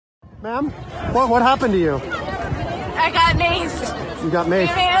Ma'am, what happened to you? I got maced. You got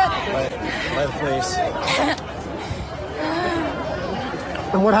maced? By the police.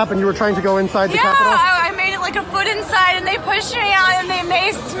 And what happened? You were trying to go inside the Capitol? Yeah, I made it like a foot inside and they pushed me out and they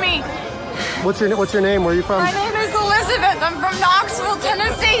maced me. What's your name? Where are you from? My name is Elizabeth. I'm from Knoxville,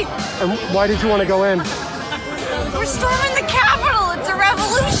 Tennessee. And why did you want to go in? We're storming the Capitol. It's a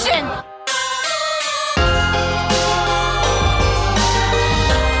revolution.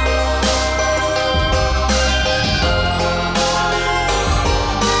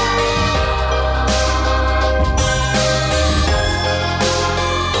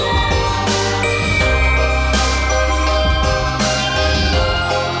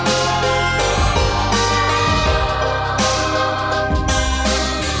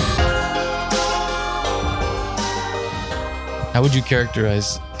 How would you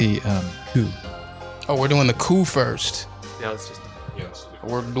characterize the coup? Oh, we're doing the coup first. Yeah, let's just. Yes.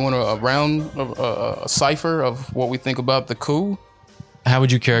 We're doing a round of a cipher of what we think about the coup. How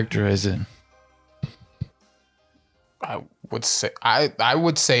would you characterize it? I would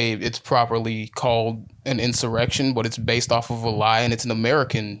say it's properly called an insurrection, but it's based off of a lie, and it's an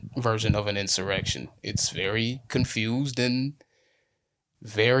American version of an insurrection. It's very confused and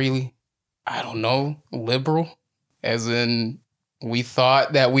very, I don't know, liberal, as in we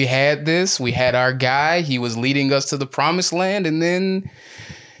thought that we had this. We had our guy. He was leading us to the promised land, and then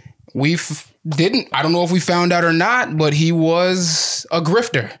we didn't. I don't know if we found out or not, but he was a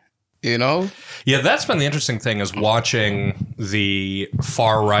grifter, you know? Yeah, that's been the interesting thing, is watching the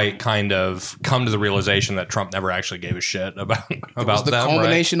far right kind of come to the realization that Trump never actually gave a shit about It was the them,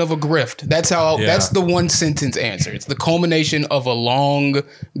 culmination right? of a grift. That's how. Yeah. That's the one sentence answer. It's the culmination of a long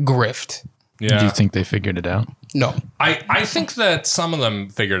grift. Yeah. Do you think they figured it out? No, I think that some of them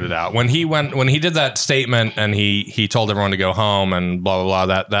figured it out when he did that statement and he told everyone to go home and blah blah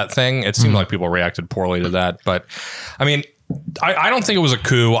blah, that thing. It seemed like people reacted poorly to that, but I mean, I don't think it was a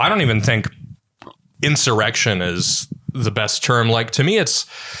coup. I don't even think insurrection is the best term. Like, to me, it's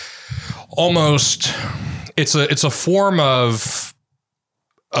almost it's a form of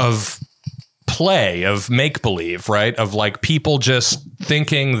play, of make believe, right? Of like people just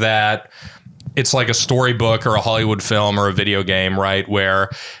thinking that it's like a storybook or a Hollywood film or a video game, right? Where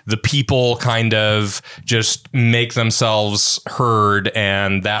the people kind of just make themselves heard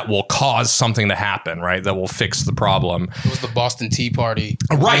and that will cause something to happen, right? That will fix the problem. it was the Boston Tea Party.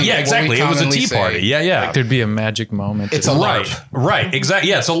 Right, yeah, exactly. It was a tea say. party. Yeah. Like there'd be a magic moment. It's a Right, LARP. right, exactly.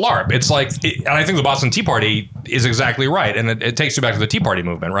 Yeah, it's a LARP. It's like, and I think the Boston Tea Party is exactly right. And it takes you back to the Tea Party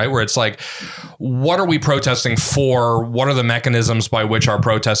movement, right? Where it's like, what are we protesting for? What are the mechanisms by which our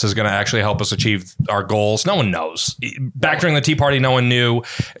protest is going to actually help us achieve our goals? No one knows. Back during the Tea Party, no one knew.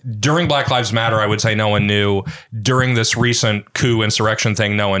 During Black Lives Matter, I would say no one knew. During this recent coup insurrection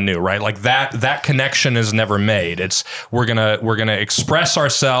thing, no one knew, right? Like that connection is never made. It's we're gonna express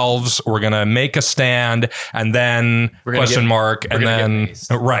ourselves, we're gonna make a stand, and then question mark, and then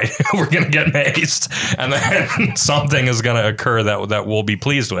right, we're gonna get maced, and then something is gonna occur that we'll be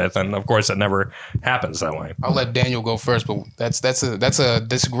pleased with, and of course it never happens that way. I'll let Daniel go first, but that's a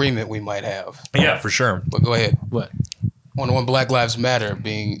disagreement we might have. Yeah, for sure. But go ahead. What? On Black Lives Matter,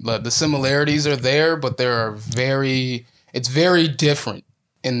 being the similarities are there, but it's very different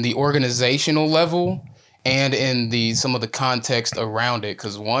in the organizational level and in some of the context around it,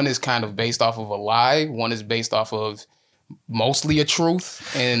 because one is kind of based off of a lie, one is based off of mostly a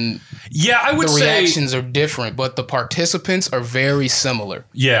truth, and yeah, I would the say reactions are different, but the participants are very similar.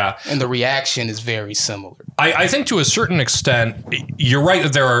 Yeah, and the reaction is very similar. I think to a certain extent, you're right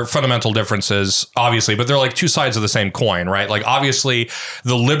that there are fundamental differences, obviously, but they're like two sides of the same coin, right? Like, obviously,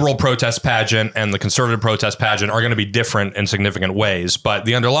 the liberal protest pageant and the conservative protest pageant are going to be different in significant ways, but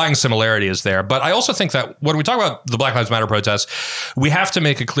the underlying similarity is there. But I also think that when we talk about the Black Lives Matter protests, we have to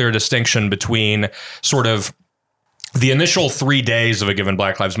make a clear distinction between sort of the initial 3 days of a given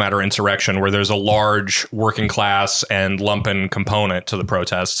Black Lives Matter insurrection, where there's a large working class and lumpen component to the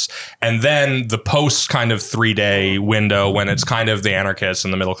protests, and then the post kind of 3 day window when it's kind of the anarchists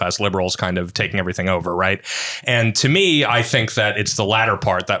and the middle class liberals kind of taking everything over, right? And to me, I think that it's the latter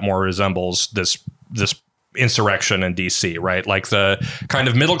part that more resembles this insurrection in DC, right? Like the kind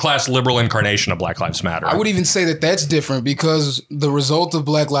of middle class liberal incarnation of Black Lives Matter. I would even say that that's different, because the result of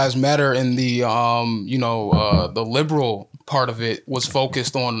Black Lives Matter and the liberal part of it was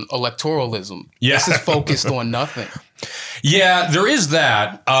focused on electoralism. Yeah. This is focused on nothing. Yeah, there is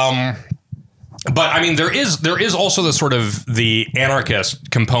that. But I mean, there is also the sort of the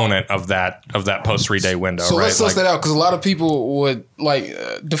anarchist component of that post 3 day window. So right? let's suss that out, because a lot of people would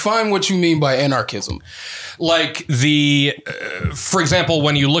define what you mean by anarchism. Like for example,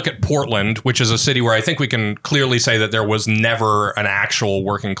 when you look at Portland, which is a city where I think we can clearly say that there was never an actual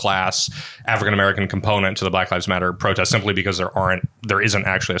working class African-American component to the Black Lives Matter protest, simply because there isn't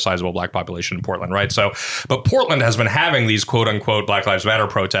actually a sizable black population in Portland, right? So, but Portland has been having these quote unquote Black Lives Matter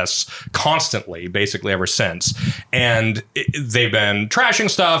protests constantly, basically ever since. And they've been trashing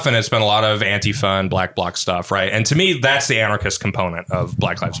stuff, and it's been a lot of Antifa and Black Bloc stuff, right? And to me, that's the anarchist component of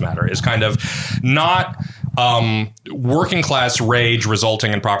Black Lives Matter, is kind of not working class rage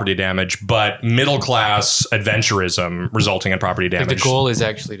resulting in property damage, but middle class adventurism resulting in property damage. Like the goal is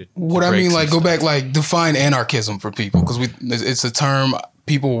actually to What I mean, like, go back, like, define anarchism for people, because it's a term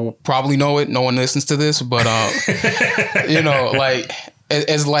people probably know it. No one listens to this, but you know, like,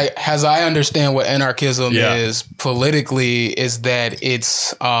 as I understand what anarchism is politically, is that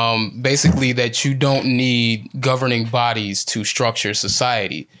it's basically that you don't need governing bodies to structure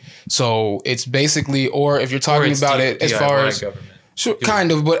society. So it's basically, or if you're talking about it as far as government. Sure,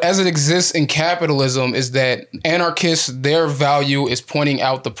 kind of, but as it exists in capitalism, is that anarchists, their value is pointing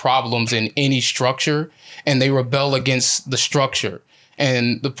out the problems in any structure, and they rebel against the structure.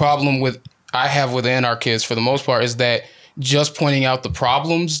 And the problem I have with anarchists, for the most part, is that just pointing out the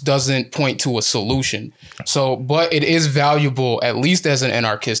problems doesn't point to a solution. So, but it is valuable, at least as an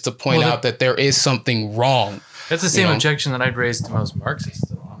anarchist, to point out that there is something wrong. That's the same objection that I'd raise to most Marxists,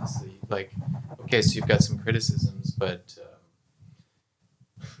 though, honestly. Like, okay, so you've got some criticisms, but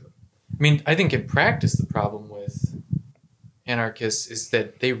I mean, I think in practice, the problem with anarchists is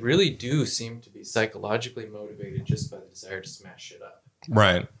that they really do seem to be psychologically motivated just by the desire to smash shit up.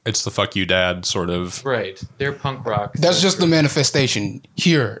 Right. It's the fuck you dad sort of. Right. They're punk rock. That's just the manifestation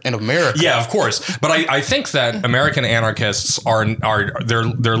here in America. Yeah, of course. But I think that American anarchists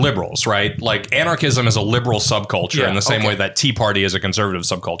they're liberals, right? Like, anarchism is a liberal subculture in the same way that Tea Party is a conservative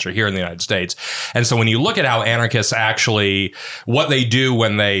subculture here in the United States. And so when you look at how anarchists actually, what they do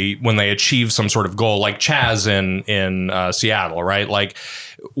when they achieve some sort of goal, like Chaz in Seattle, right? Like,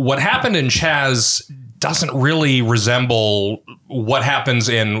 what happened in Chaz doesn't really resemble what happens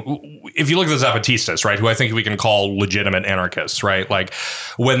if you look at the Zapatistas, right, who I think we can call legitimate anarchists, right? Like,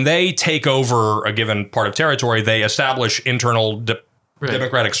 when they take over a given part of territory, they establish internal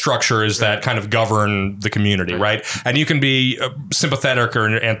democratic structures that kind of govern the community, right? And you can be sympathetic or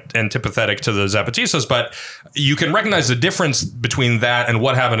antipathetic to the Zapatistas, but you can recognize the difference between that and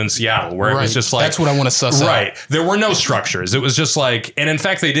what happened in Seattle, where it was just like... That's what I want to suss out. Right. There were no structures. It was just like... And in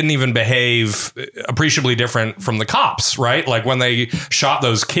fact, they didn't even behave appreciably different from the cops, right? Like, when they shot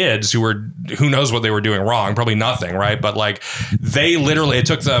those kids who knows what they were doing wrong, probably nothing, right? But like, they literally... It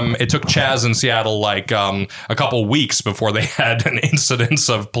took Chaz in Seattle like a couple weeks before they had an incidents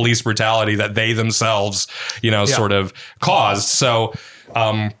of police brutality that they themselves, sort of caused. So,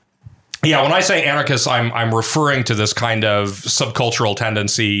 when I say anarchists, I'm referring to this kind of subcultural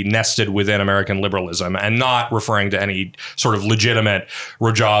tendency nested within American liberalism, and not referring to any sort of legitimate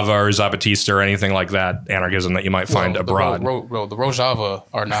Rojava or Zapatista or anything like that anarchism that you might find abroad. The Rojava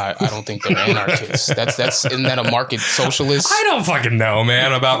are not. I don't think they're anarchists. Isn't that a market socialist? I don't fucking know,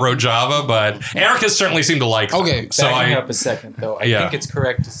 man, about Rojava, but anarchists certainly seem to like them. Okay, so backing up a second, though, I think it's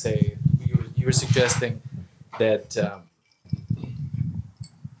correct to say you were suggesting that.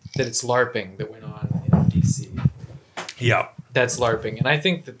 That it's LARPing that went on in DC. Yeah. That's LARPing. And I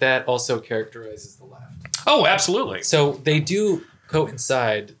think that also characterizes the left. Oh, absolutely. So they do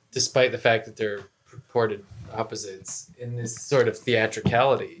coincide, despite the fact that they're purported opposites, in this sort of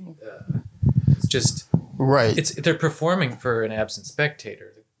theatricality. It's just... Right. They're performing for an absent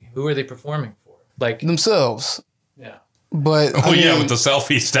spectator. Who are they performing for? Like themselves. Yeah. But with the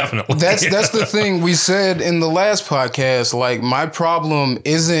selfies, definitely. That's the thing we said in the last podcast. Like, my problem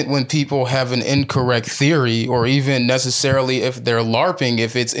isn't when people have an incorrect theory, or even necessarily if they're LARPing,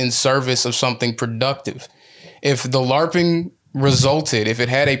 if it's in service of something productive. If the LARPing if it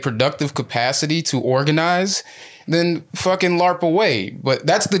had a productive capacity to organize, then fucking LARP away. But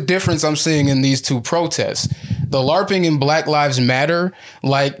that's the difference I'm seeing in these two protests. The LARPing in Black Lives Matter,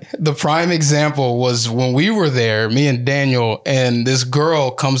 like, the prime example was when we were there, me and Daniel, and this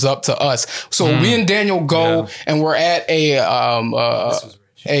girl comes up to us. So me and Daniel go and we're at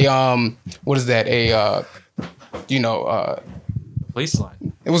what is that? Police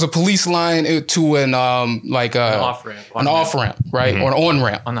line. It was a police line to an off ramp, right? Mm-hmm. Or an on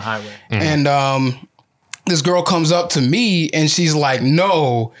ramp on the highway. Mm-hmm. And this girl comes up to me and she's like,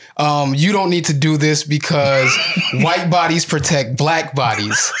 "No, you don't need to do this because white bodies protect black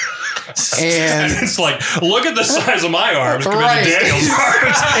bodies." And it's like, look at the size of my arms compared Right. to Daniel's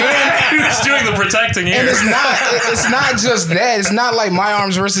arms. Who's doing the protecting here? And it's not just that. It's not like my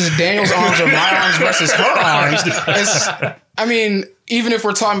arms versus Daniel's arms or my arms versus her arms. I mean, even if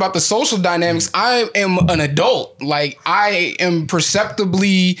we're talking about the social dynamics, I am an adult. Like, I am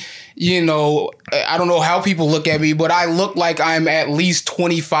perceptibly, I don't know how people look at me, but I look like I'm at least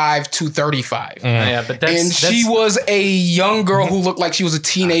 25 to 35. Yeah, but She was a young girl who looked like she was a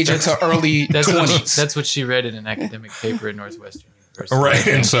teenager to early 20s. That's what she read in an academic paper at Northwestern University. Right,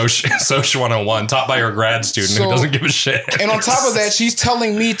 and Social 101, taught by her grad student who doesn't give a shit. And on top of that, she's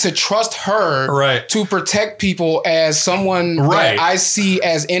telling me to trust her to protect people as someone that I see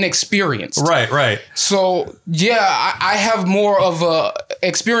as inexperienced. Right. So, yeah, I have more of a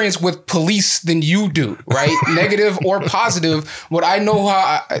experience with police than you do, right? Negative or positive, but I know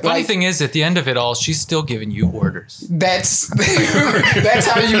how... Funny thing is, at the end of it all, she's still giving you orders. That's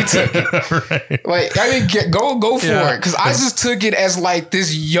how you took it. Right. Like, I mean, go for it. Because I just took it as like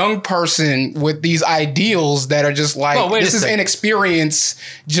this young person with these ideals that are just like, this is inexperience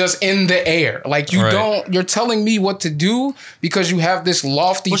just in the air. Like, you're telling me what to do because you have this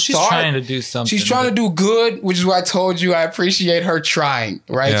lofty thought. She's trying to do something. She's trying to do good, which is why I told you I appreciate her trying,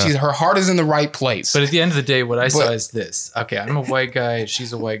 right? Yeah. Her heart is in the right place. But at the end of the day, what I saw is this. Okay, I'm a white guy.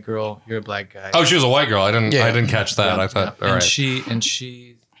 She's a white girl. You're a black guy. Oh, she was a white girl. I didn't catch that. I thought, all right.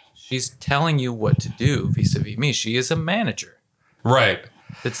 She's telling you what to do vis-a-vis me. She is a manager. Right.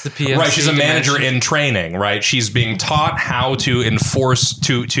 It's the PMC. Right, she's a manager in training, right? She's being taught how to enforce,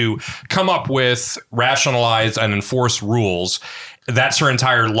 to come up with, rationalize, and enforce rules. That's her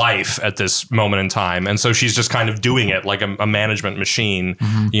entire life at this moment in time. And so she's just kind of doing it like a management machine,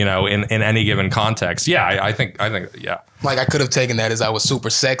 in any given context. Yeah, I think, yeah. Like, I could have taken that as I was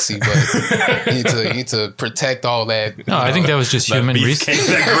super sexy, but you need to protect all that. No, I think that was just human resources.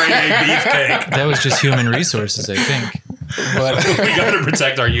 That grade A beefcake. That was just human resources, I think. But we got to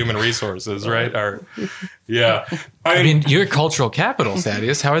protect our human resources, right? Yeah. I mean, you're cultural capital,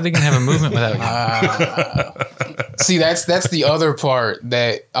 Thaddeus. How are they going to have a movement without you? See, that's the other part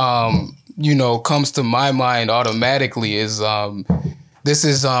that comes to my mind automatically is this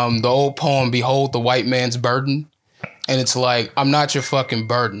is the old poem "Behold the White Man's Burden," and it's like, I'm not your fucking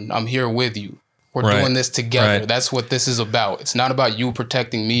burden. I'm here with you. We're doing this together. Right. That's what this is about. It's not about you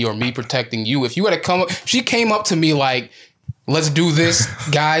protecting me or me protecting you. If you had to come up, she came up to me like, let's do this,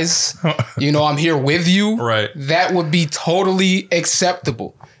 guys. I'm here with you. Right. That would be totally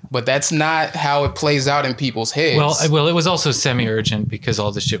acceptable. But that's not how it plays out in people's heads. Well, it was also semi-urgent because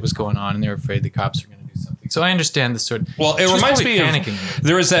all this shit was going on and they were afraid the cops were going to do something. So I understand the sort of... Well, it reminds me of...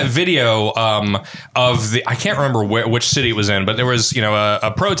 There was that video of the... I can't remember which city it was in, but there was,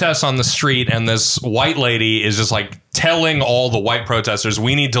 a protest on the street and this white lady is just like telling all the white protesters,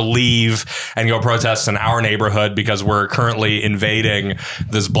 we need to leave and go protest in our neighborhood because we're currently invading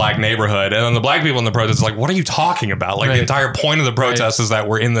this black neighborhood. And then the black people in the protest are like, what are you talking about? Like, the entire point of the protest is that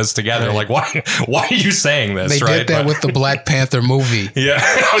we're in this together. Like, why are you saying this? They did that with the Black Panther movie. Yeah.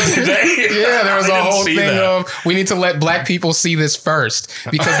 Did they? Yeah, there was a whole thing of, we need to let black people see this first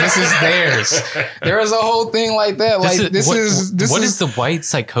because this is theirs. There was a whole thing like that. What is the white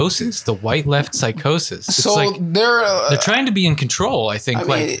psychosis? The white left psychosis? It's so they're trying to be in control, I think.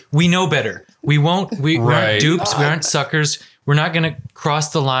 We know better. We won't. We aren't dupes. We aren't suckers. We're not going to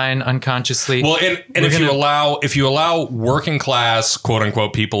cross the line unconsciously. Well, and if you allow working class, quote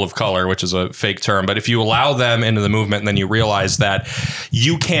unquote, people of color, which is a fake term, but if you allow them into the movement, then you realize that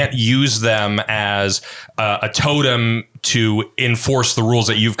you can't use them as a totem to enforce the rules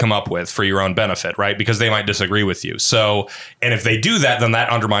that you've come up with for your own benefit, right? Because they might disagree with you. So, and if they do that, then that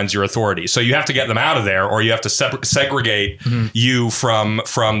undermines your authority. So you have to get them out of there, or you have to segregate you from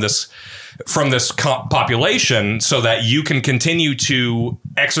this population so that you can continue to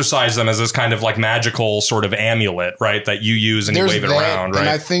exercise them as this kind of like magical sort of amulet, right? That you use and you wave it around, right? And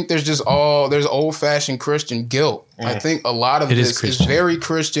I think there's old-fashioned Christian guilt. I think a lot of this is very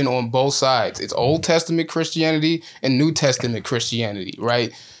Christian on both sides. It's Old Testament Christianity and New Testament Christianity,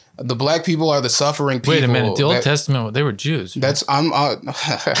 right? The black people are the suffering people. Wait a minute. The Old Testament, they were Jews. Right?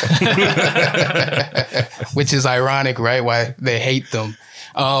 Which is ironic, right? Why they hate them.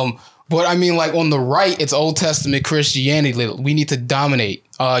 But I mean, like on the right, it's Old Testament Christianity. We need to dominate.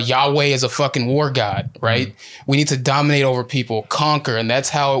 Yahweh is a fucking war god, right? Mm-hmm. We need to dominate over people, conquer. And that's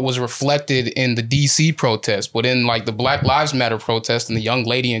how it was reflected in the DC protest. But in like the Black Lives Matter protest and the young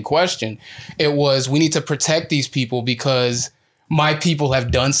lady in question, it was, we need to protect these people because my people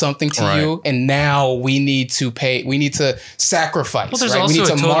have done something to you, and now we need to pay. We need to sacrifice. Well, there's right? also We need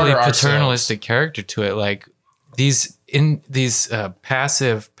a to totally martyr paternalistic ourselves. character to it. Like these in these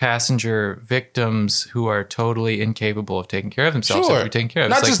passive passenger victims who are totally incapable of taking care of themselves. Have to be taken care of.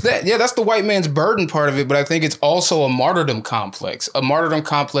 Not It's just that. Yeah, that's the white man's burden part of it, but I think it's also a martyrdom complex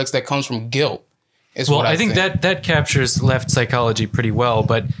that comes from guilt. Well, I think that captures left psychology pretty well,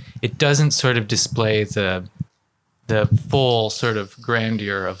 but it doesn't sort of display the full sort of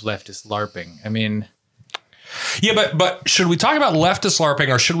grandeur of leftist LARPing. I mean, yeah, but should we talk about leftist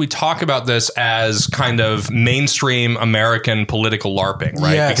LARPing, or should we talk about this as kind of mainstream American political LARPing,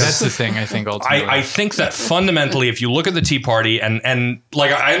 right? Yes. Because that's the thing, I think, ultimately. I think that fundamentally, if you look at the Tea Party and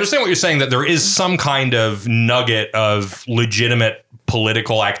like, I understand what you're saying, that there is some kind of nugget of legitimate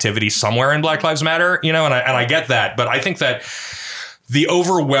political activity somewhere in Black Lives Matter, and I get that, but I think that the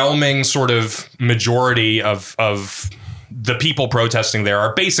overwhelming sort of majority of the people protesting there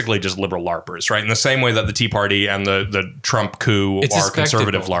are basically just liberal LARPers, right? In the same way that the Tea Party and the Trump coup are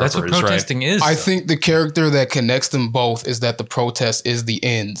conservative LARPers, That's what protesting is. I think the character that connects them both is that the protest is the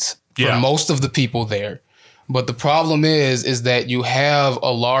ends for most of the people there. But the problem is that you have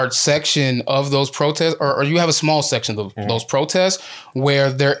a large section of those protests, or you have a small section of those protests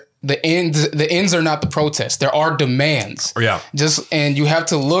where the ends are not the protests. There are demands. Yeah. And you have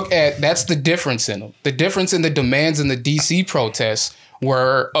to look at, that's the difference in them. The difference in the demands in the DC protests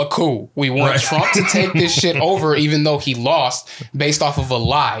were a coup. We want Trump to take this shit over, even though he lost, based off of a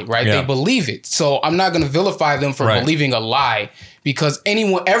lie, right? Yeah. They believe it. So I'm not going to vilify them for believing a lie, because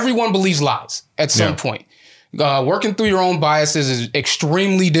everyone believes lies at some point. Working through your own biases is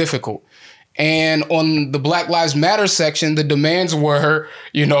extremely difficult. And on the Black Lives Matter section, the demands were,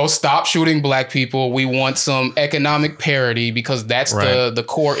 stop shooting black people. We want some economic parity, because that's the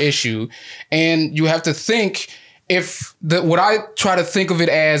core issue. And you have to think, what I try to think of it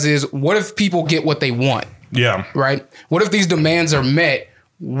as is, what if people get what they want? Yeah. Right? What if these demands are met?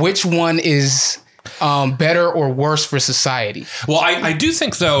 Which one is better or worse for society? Well, I do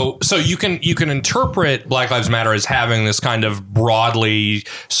think, though, so you can interpret Black Lives Matter as having this kind of broadly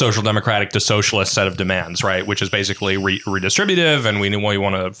social democratic to socialist set of demands, right? Which is basically redistributive, and we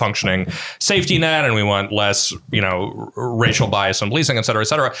want a functioning safety net, and we want less, racial bias and policing, et cetera, et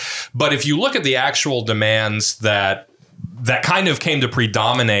cetera. But if you look at the actual demands that kind of came to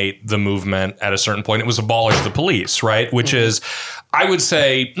predominate the movement at a certain point, it was abolish the police, right? Which is, I would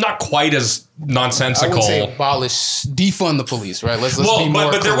say, not quite as nonsensical. I would say abolish, defund the police, right? Let's be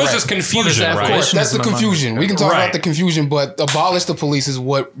more but there was this confusion, right? Of course, that's the confusion. We can talk about the confusion, but abolish the police is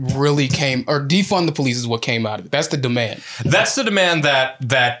what really came, or defund the police is what came out of it. That's the demand. That's the demand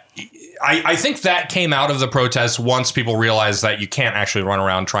that I think that came out of the protests once people realized that you can't actually run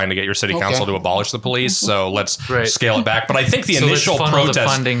around trying to get your city council to abolish the police. So let's scale it back. But I think the initial let's funnel protest, the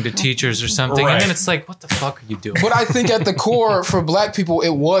funding to teachers or something, and then it's like, what the fuck are you doing? But I think at the core for black people, it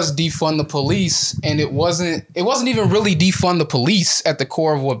was defund the police, and it wasn't even really defund the police at the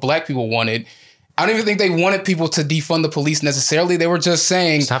core of what black people wanted. I don't even think they wanted people to defund the police necessarily. They were just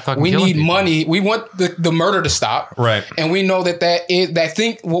saying, we need money. We want the murder to stop. Right. And we know that I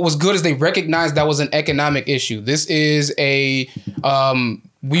think what was good is they recognized that was an economic issue. This is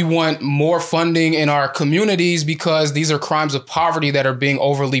we want more funding in our communities because these are crimes of poverty that are being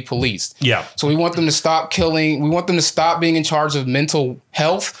overly policed. Yeah. So we want them to stop killing. We want them to stop being in charge of mental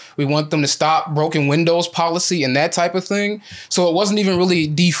health. We want them to stop broken windows policy and that type of thing. So it wasn't even really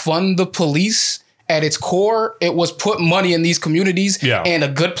defund the police. At its core, it was put money in these communities, and a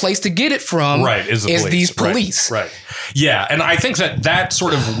good place to get it from is these police. Right. Yeah, and I think that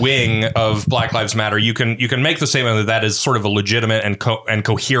sort of wing of Black Lives Matter, you can make the statement that is sort of a legitimate and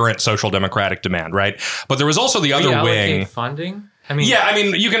coherent social democratic demand, right? But there was also the other wing. Funding.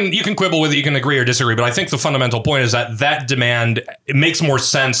 You can quibble with it, you can agree or disagree, but I think the fundamental point is that demand, it makes more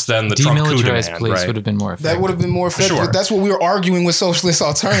sense than the Trump coup demand. Police would have been more effective. That would have been more effective. Sure. But that's what we were arguing with Socialist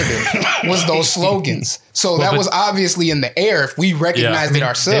Alternative was those slogans. So that was obviously in the air if we recognized it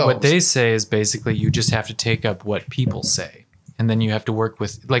ourselves. What they say is basically you just have to take up what people say, and then you have to work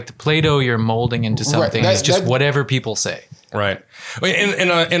with, like the Play-Doh you're molding into something is just whatever people say. Right.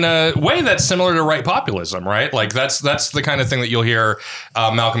 In a way that's similar to right populism, right? Like that's the kind of thing that you'll hear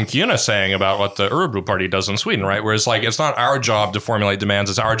Malcolm Kuna saying about what the Örebro Party does in Sweden, right? Where it's like, it's not our job to formulate demands,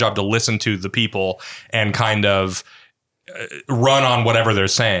 it's our job to listen to the people and kind of run on whatever they're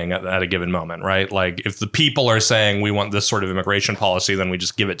saying at a given moment, right? Like if the people are saying we want this sort of immigration policy, then we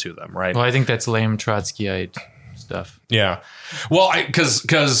just give it to them, right? Well, I think that's lame Trotskyite stuff. Yeah. Well,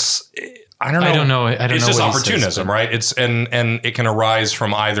 because I don't know. I don't know. I don't it's know just what he says, opportunism, but- right? It's and it can arise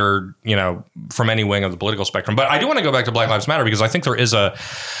from either, from any wing of the political spectrum. But I do want to go back to Black Lives Matter because I think there is a,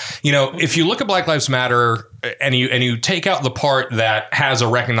 if you look at Black Lives Matter and you take out the part that has a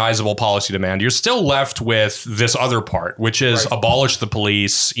recognizable policy demand, you're still left with this other part, which is abolish the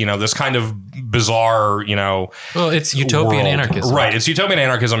police. This kind of bizarre, Well, it's utopian world. anarchism. Right. It's utopian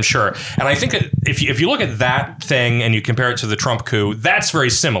anarchism, sure. And I think that if you look at that thing and you compare it to the Trump coup, that's very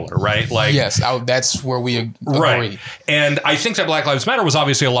similar, right? Like, Yes, that's where we agree. right. And I think that Black Lives Matter was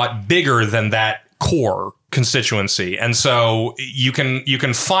obviously a lot bigger than that core constituency. And so you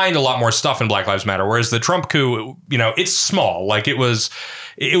can find a lot more stuff in Black Lives Matter. Whereas the Trump coup, it's small. Like it was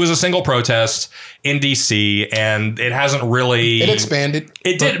a single protest in DC and it hasn't really... It expanded.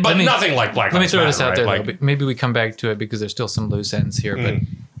 It did, but nothing like Black Lives Matter. Let me throw this out there, right? though. Maybe we come back to it because there's still some loose ends here, but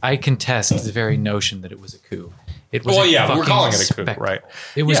I contest the very notion that it was a coup. It was Well, a yeah, we're fucking calling it a coup, spectacle. right?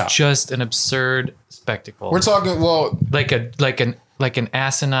 It was Yeah. just an absurd spectacle. We're talking, like an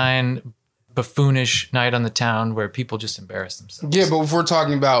asinine, buffoonish night on the town where people just embarrass themselves. yeah, but if we're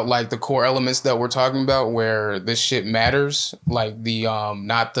talking about like the core elements that we're talking about where this shit matters, like the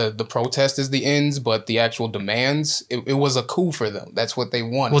not the protest is the ends, but the actual demands, it was a coup for them. That's what they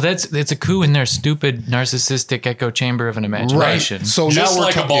wanted. Well, it's a coup in their stupid, narcissistic echo chamber of an imagination. Right. So Just now we're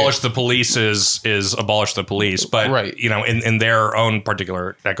like talking abolish the police is abolish the police, but Right. in their own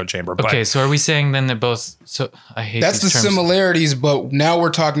particular echo chamber. But Okay, so are we saying then that both? So I hate That's the these terms. similarities, but now we're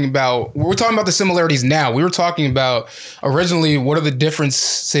talking about the similarities now. We were talking about originally what are the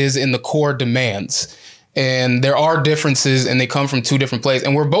differences in the core demands. And there are differences and they come from two different places.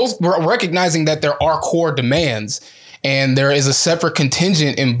 And we're recognizing that there are core demands and there is a separate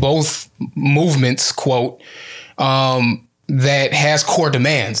contingent in both movements, quote, that has core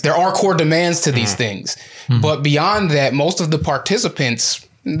demands. There are core demands to these things. But beyond that, most of the participants,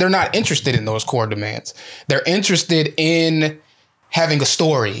 they're not interested in those core demands. They're interested in having a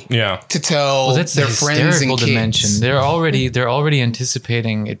story to tell Well, that's their the friends hysterical and kids. dimension. They're already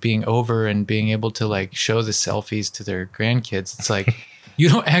anticipating it being over and being able to like show the selfies to their grandkids. It's like you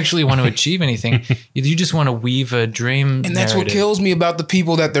don't actually want to achieve anything. You just want to weave a dream. And that's what narrative. kills me about the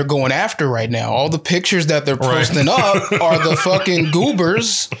people that they're going after right now. All the pictures that they're posting up are the fucking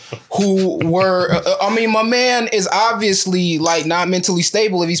goobers who were, my man is obviously like not mentally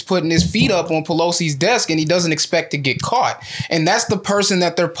stable if he's putting his feet up on Pelosi's desk and he doesn't expect to get caught. And that's the person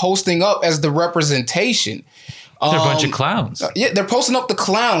that they're posting up as the representation. They're a bunch of clowns. Yeah, they're posting up the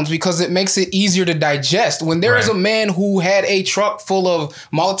clowns because it makes it easier to digest. When there is a man who had a truck full of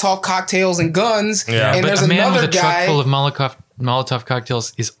Molotov cocktails and guns, and but there's a man another with a guy truck full of Molotov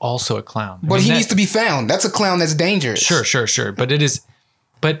cocktails is also a clown. But he needs to be found. That's a clown that's dangerous. Sure. But it is,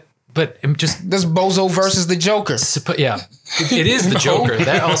 but just This Bozo versus the Joker. it is the Joker.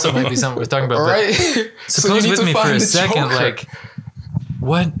 That also might be something we're talking about. Right? Suppose with me for a second, Joker. like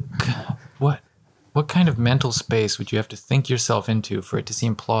what kind of mental space would you have to think yourself into for it to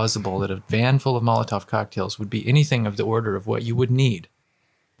seem plausible that a van full of Molotov cocktails would be anything of the order of what you would need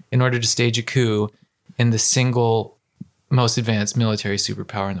in order to stage a coup in the single most advanced military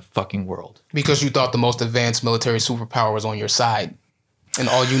superpower in the fucking world? Because you thought the most advanced military superpower was on your side. And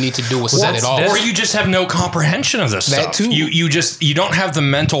all you need to do is set it off. Or you just have no comprehension of this That stuff. too. You don't have the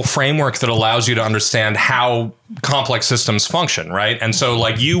mental framework that allows you to understand how complex systems function, right? And so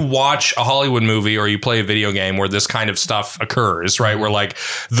like you watch a Hollywood movie or you play a video game where this kind of stuff occurs, right? Where like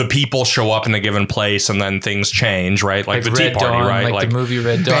the people show up in a given place and then things change, right? Like the Tea Red Party, Dawn, right? like the movie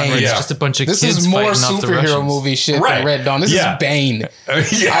Red Dawn, where it's Yeah. just a bunch of This kids is more fighting off the superhero Russians. movie shit Right. than Red Dawn. This Yeah. is Bane.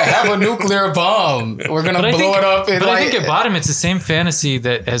 Yeah. I have a nuclear bomb. We're going to blow it up. But I think at bottom it's the same fantasy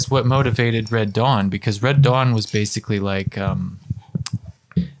that as what motivated Red Dawn, because Red Dawn was basically like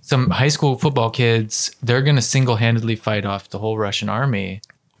some high school football kids. They're going to single-handedly fight off the whole Russian army.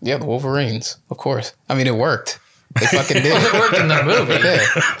 Yeah, the Wolverines, of course. I mean, it worked. They fucking did. It worked in the movie. Yeah,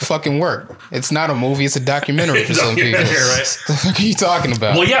 fucking worked. It's not a movie. It's a documentary for some people. Documentary, right? What the fuck are you talking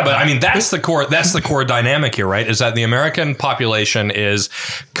about? Well, yeah, but I mean that's the core dynamic here, right? Is that the American population is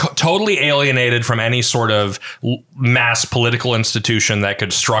totally alienated from any sort of mass political institution that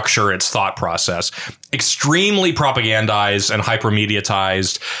could structure its thought process. Extremely propagandized and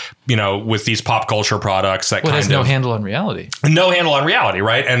hyper-mediatized, with these pop culture products that Well, it kind has of no handle on reality. no handle on reality,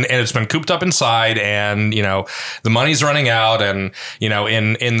 right? And it's been cooped up inside, and the money's running out, and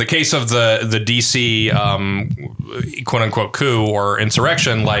in the case of the DC quote unquote coup or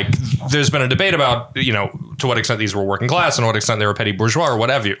insurrection, like there's been a debate about to what extent these were working class and what extent they were petty bourgeois or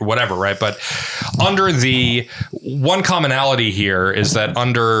whatever, right? But under the one commonality here is that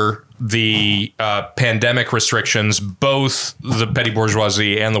under the pandemic restrictions, both the petty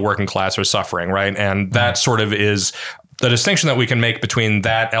bourgeoisie and the working class are suffering, right? And that sort of is the distinction that we can make between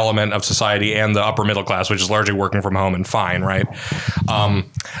that element of society and the upper middle class, which is largely working from home and fine, right?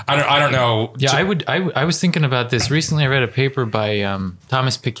 I don't know. Yeah, I was thinking about this recently. I read a paper by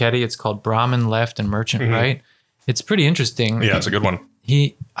Thomas Piketty. It's called Brahmin Left and Merchant Right. It's pretty interesting. Yeah, it's a good one.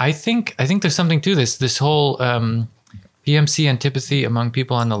 I think there's something to this. This whole PMC antipathy among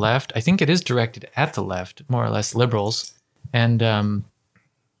people on the left. I think it is directed at the left, more or less liberals, and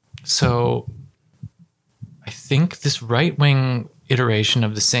so I think this right-wing iteration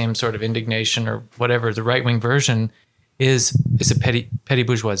of the same sort of indignation or whatever, the right-wing version is a petty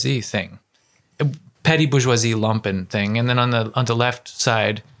bourgeoisie thing, a petty bourgeoisie lumpen thing, and then on the left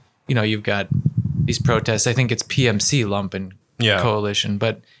side, you've got these protests. I think it's PMC lumpen coalition,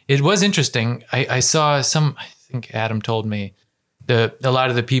 but it was interesting. I saw I think Adam told me a lot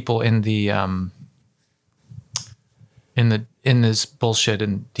of the people in the in this bullshit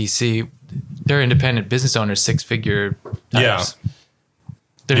in DC, they're independent business owners, 6-figure types.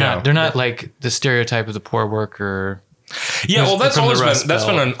 Yeah. They're not like the stereotype of the poor worker. Yeah, well, that's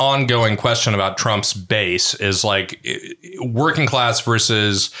been an ongoing question about Trump's base, is like working class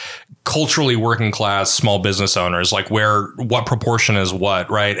versus culturally working class small business owners, like what proportion is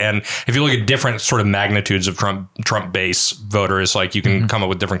what, right? And if you look at different sort of magnitudes of Trump base voters, like you can come up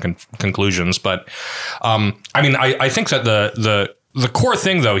with different conclusions. But I think that the core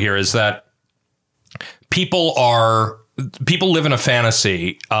thing though here is that people live in a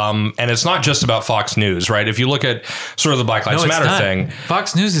fantasy, and it's not just about Fox News, right? If you look at sort of the Black Lives Matter thing,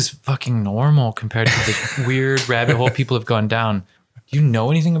 Fox News is fucking normal compared to the weird rabbit hole people have gone down. Do you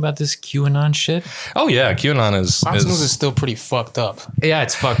know anything about this QAnon shit? Oh yeah, QAnon Fox News is still pretty fucked up. Yeah,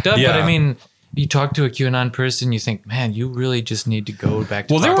 it's fucked up. Yeah. But I mean, you talk to a QAnon person, you think, man, you really just need to go back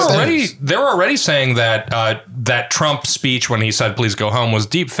to Fox News. They were already saying that that Trump speech when he said "please go home" was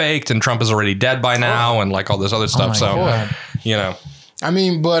deep faked, and Trump is already dead by now, and like all this other stuff. God. I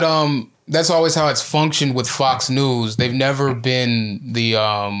mean, but that's always how it's functioned with Fox News. They've never been the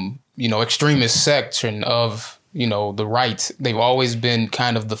extremist section of the right. They've always been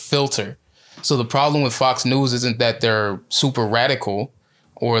kind of the filter. So the problem with Fox News isn't that they're super radical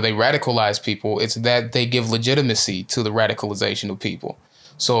or they radicalize people. It's that they give legitimacy to the radicalization of people.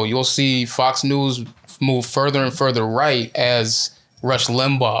 So you'll see Fox News move further and further right as Rush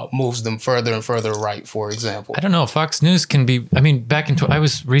Limbaugh moves them further and further right, for example. I don't know. Fox News can be, I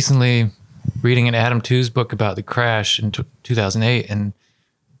was recently reading an Adam Tooze book about the crash in 2008, and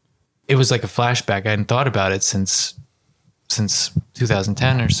it was like a flashback. I hadn't thought about it since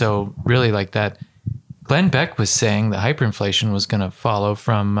 2010 or so, really like that. Glenn Beck was saying that hyperinflation was going to follow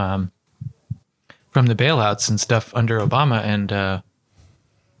from the bailouts and stuff under Obama, and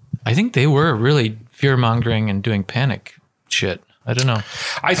I think they were really fear-mongering and doing panic shit. I don't know.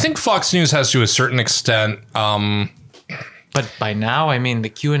 I think Fox News has to a certain extent. But by now, I mean, the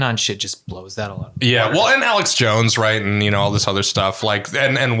QAnon shit just blows that a lot. Yeah, well, and Alex Jones, right, and all this other stuff, like,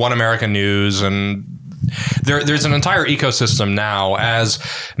 and One American News, and there's an entire ecosystem now as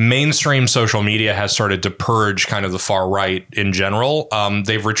mainstream social media has started to purge kind of the far right in general.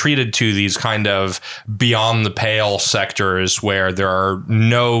 They've retreated to these kind of beyond the pale sectors where there are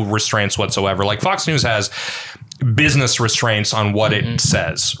no restraints whatsoever. Like Fox News has business restraints on what it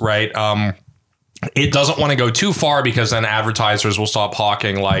says, right? It doesn't want to go too far because then advertisers will stop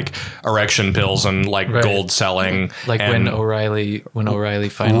hawking like erection pills and like gold selling. Like when O'Reilly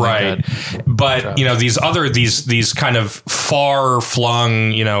finally got But these kind of far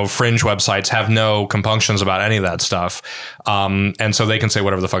flung fringe websites have no compunctions about any of that stuff, and so they can say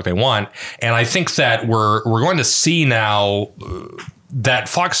whatever the fuck they want. And I think that we're going to see now that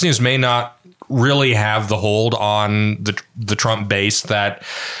Fox News may not really have the hold on the Trump base that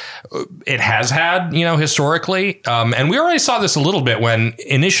it has had, historically. And we already saw this a little bit when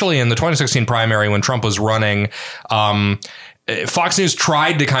initially in the 2016 primary, when Trump was running, Fox News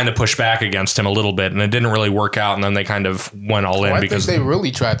tried to kind of push back against him a little bit, and it didn't really work out. And then they kind of went all in because they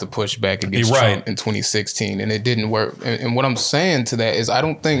really tried to push back against Trump in 2016, and it didn't work. And what I'm saying to that is I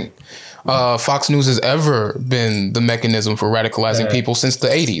don't think Fox News has ever been the mechanism for radicalizing people since the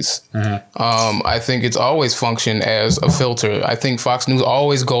 80s. I think it's always functioned as a filter. I think Fox News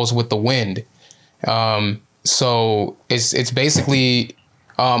always goes with the wind. So it's basically,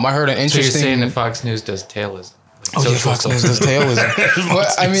 I heard an interesting... So you're saying that Fox News does tailism? Oh yeah, Fox News does Taoism. But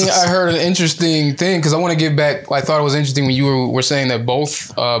I mean, I heard an interesting thing because I want to get back. I thought it was interesting when you were saying that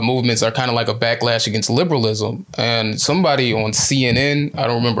both movements are kind of like a backlash against liberalism. And somebody on CNN, I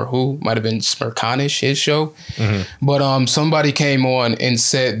don't remember who, might have been Smirkanish, his show, but somebody came on and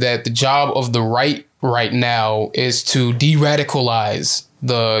said that the job of the right now is to de-radicalize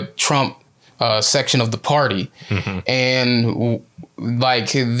the Trump section of the party, and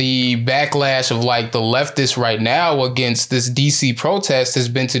like the backlash of like the leftists right now against this DC protest has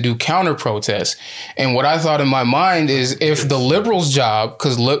been to do counter protests. And what I thought in my mind is, if the liberals' job,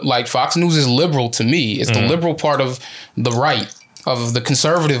 because like Fox News is liberal to me, it's the liberal part of the right, of the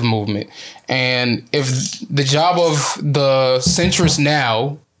conservative movement, and if the job of the centrist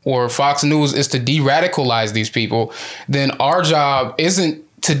now or Fox News is to de-radicalize these people, then our job isn't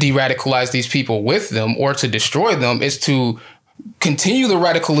to de-radicalize these people with them or to destroy them. It's to continue the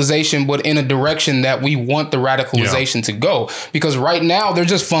radicalization, but in a direction that we want the radicalization to go. Because right now they're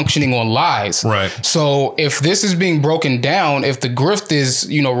just functioning on lies. Right. So if this is being broken down, if the grift is,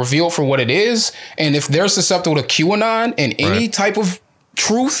 revealed for what it is, and if they're susceptible to QAnon and any type of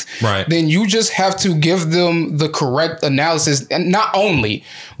truth, then you just have to give them the correct analysis. And not only,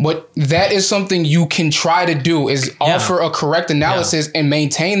 but that is something you can try to do, is offer a correct analysis and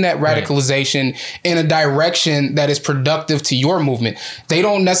maintain that radicalization in a direction that is productive to your movement. They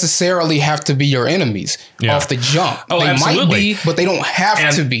don't necessarily have to be your enemies off the jump. They absolutely. might be, but they don't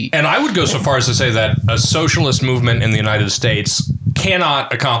have to be. And I would go so far as to say that a socialist movement in the United States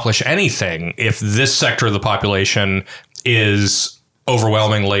cannot accomplish anything if this sector of the population is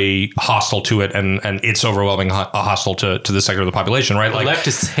overwhelmingly hostile to it, and it's overwhelmingly hostile to this sector of the population, right? Like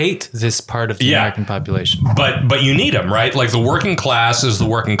leftists hate this part of the American population, but you need them, right? Like the working class is the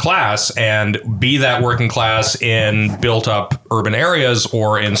working class, and be that working class in built up urban areas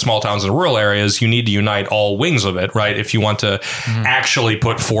or in small towns and rural areas, you need to unite all wings of it, right? If you want to actually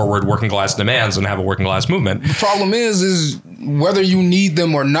put forward working class demands and have a working class movement. The problem is whether you need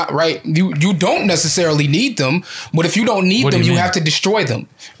them or not, right? You don't necessarily need them, but if you don't need them, you have to destroy them,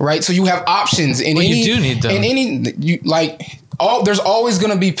 right? So you have options in you do need them. There's always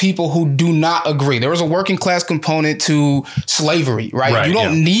going to be people who do not agree. There was a working class component to slavery, right? You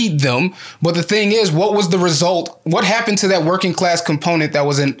don't need them, but the thing is, what was the result? What happened to that working class component that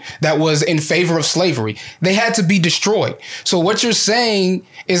was in favor of slavery? They had to be destroyed. So what you're saying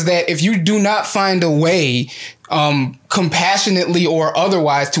is that if you do not find a way compassionately or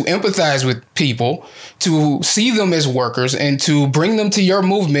otherwise to empathize with people, to see them as workers and to bring them to your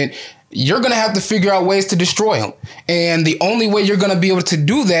movement, you're going to have to figure out ways to destroy them. And the only way you're going to be able to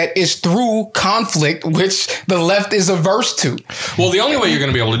do that is through conflict, which the left is averse to. Well, the only way you're going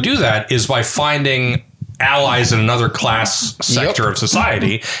to be able to do that is by finding allies in another class sector of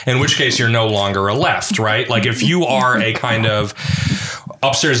society, in which case you're no longer a left, right? Like if you are a kind of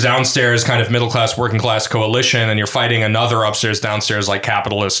upstairs downstairs kind of middle class working class coalition and you're fighting another upstairs downstairs like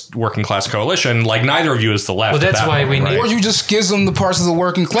capitalist working class coalition, like neither of you is the left. Well, that's why we need, or you just schism the parts of the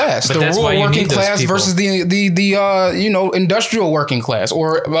working class, but the rural working class versus the industrial working class,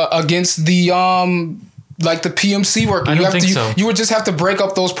 or against the like the PMC working. You would just have to break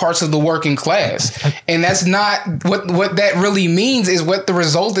up those parts of the working class. And that's not what that really means. Is what the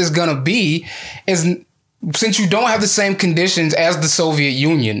result is going to be is, since you don't have the same conditions as the Soviet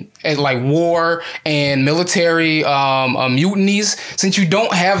Union, and like war and military mutinies, since you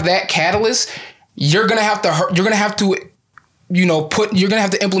don't have that catalyst, you're going to have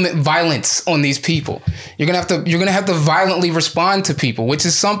to implement violence on these people. You're gonna have to violently respond to people, which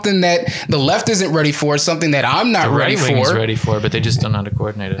is something that the left isn't ready for. It's something that I'm not ready for. The right wing is ready for, but they just don't know how to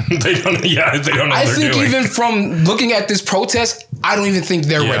coordinate it. They don't know what I think doing. Even from looking at this protest, I don't even think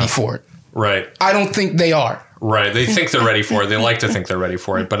they're ready for it. Right. I don't think they are. Right. They think they're ready for it. They like to think they're ready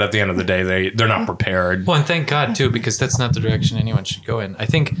for it, but at the end of the day, they're not prepared. Well, and thank God too, because that's not the direction anyone should go in. I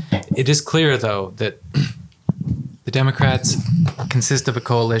think it is clear though that the Democrats consist of a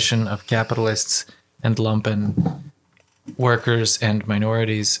coalition of capitalists and lumpen workers and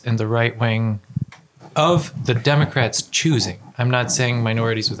minorities, and the right wing of the Democrats choosing. I'm not saying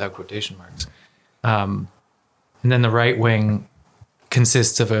minorities without quotation marks. And then the right wing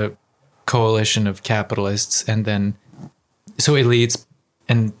consists of a coalition of capitalists, and then so elites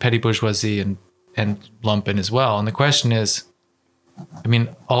and petty bourgeoisie and lumpen as well. And the question is, I mean,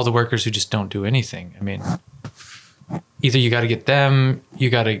 all the workers who just don't do anything. I mean, either you got to get them, you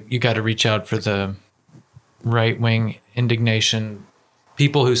got to reach out for the right wing indignation,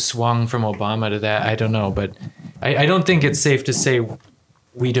 people who swung from Obama to that. I don't know, but I don't think it's safe to say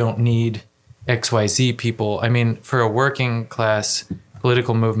we don't need XYZ people. I mean, for a working class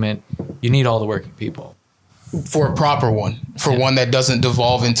political movement, you need all the working people. For a proper one, for one that doesn't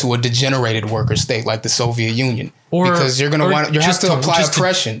devolve into a degenerated worker state like the Soviet Union, because you're going to want you have to apply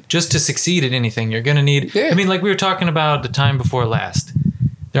oppression just to succeed at anything. You're going to need. Yeah. I mean, like we were talking about the time before last.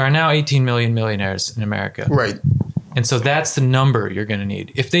 There are now 18 million millionaires in America, right? And so that's the number you're going to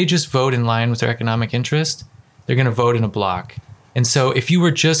need. If they just vote in line with their economic interest, they're going to vote in a block. And so if you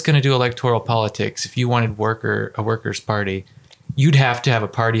were just going to do electoral politics, if you wanted a workers' party, you'd have to have a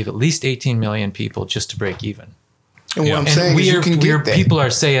party of at least 18 million people just to break even. And what I'm saying is you can get that. People are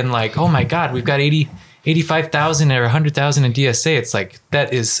saying like, oh my God, we've got 85,000 or 100,000 in DSA. It's like,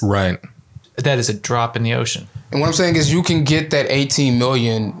 that is a drop in the ocean. And what I'm saying is you can get that 18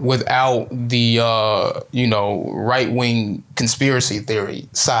 million without the, right-wing conspiracy theory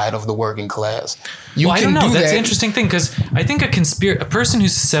side of the working class. I don't know. That's an interesting thing, because I think a person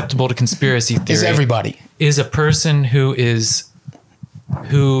who's susceptible to conspiracy theory is everybody. Is a person who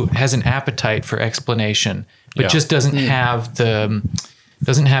has an appetite for explanation, but just doesn't have the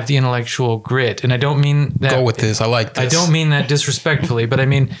intellectual grit. And I don't mean that. Go with this. I like this. I don't mean that disrespectfully, but I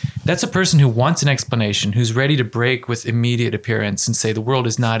mean that's a person who wants an explanation, who's ready to break with immediate appearance and say the world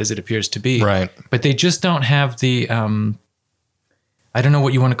is not as it appears to be. Right. But they just don't have the I don't know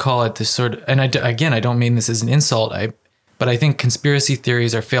what you want to call it. This sort of, and I don't mean this as an insult. But I think conspiracy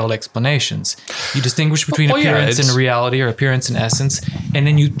theories are failed explanations. You distinguish between appearance and reality, or appearance and essence, and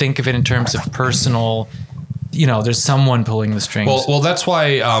then you think of it in terms of personal. There's someone pulling the strings. Well, that's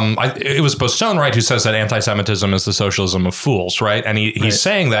why it was Postone, right, who says that anti-Semitism is the socialism of fools, right? And he's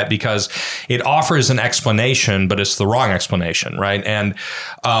saying that because it offers an explanation, but it's the wrong explanation, right? And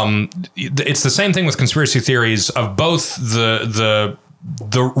it's the same thing with conspiracy theories of both the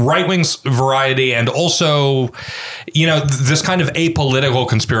right-wing variety and also, this kind of apolitical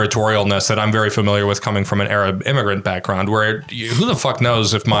conspiratorialness that I'm very familiar with coming from an Arab immigrant background, where who the fuck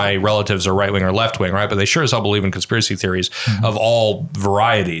knows if my relatives are right-wing or left-wing, right? But they sure as hell believe in conspiracy theories of all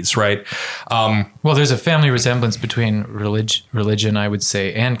varieties, right? Well, there's a family resemblance between religion, I would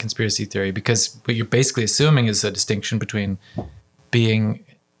say, and conspiracy theory, because what you're basically assuming is a distinction between being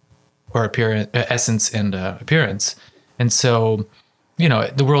or essence and appearance. And so,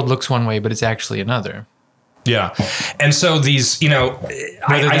 the world looks one way, but it's actually another. Yeah. And so these,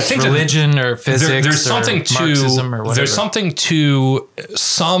 I think religion or physics there's something or Marxism or whatever. There's something to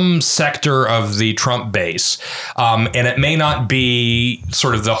some sector of the Trump base. And it may not be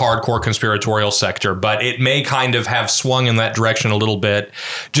sort of the hardcore conspiratorial sector, but it may kind of have swung in that direction a little bit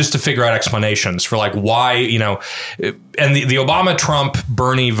just to figure out explanations for like why, and the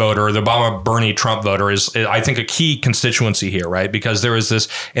Obama-Trump-Bernie voter, the Obama-Bernie-Trump voter is, I think, a key constituency here, right? Because there is this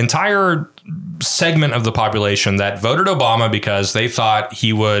entire segment of the population that voted Obama because they thought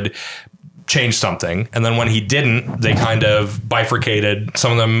he would change something. And then when he didn't, they kind of bifurcated.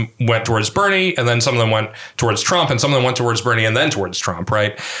 Some of them went towards Bernie, and then some of them went towards Trump, and some of them went towards Bernie and then towards Trump,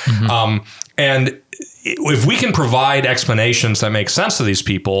 right? Mm-hmm. And if we can provide explanations that make sense to these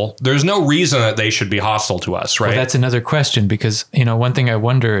people, there's no reason that they should be hostile to us, right? Well, that's another question, because, one thing I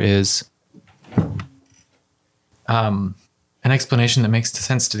wonder is an explanation that makes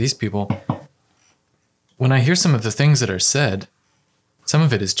sense to these people. When I hear some of the things that are said, some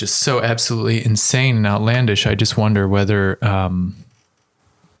of it is just so absolutely insane and outlandish. I just wonder whether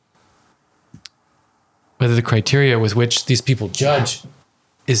the criteria with which these people judge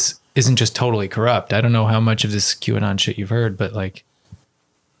isn't just totally corrupt. I don't know how much of this QAnon shit you've heard, but like.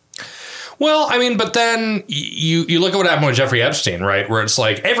 Well, I mean, but then you look at what happened with Jeffrey Epstein, right? Where it's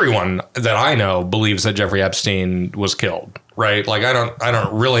like everyone that I know believes that Jeffrey Epstein was killed, right? Like I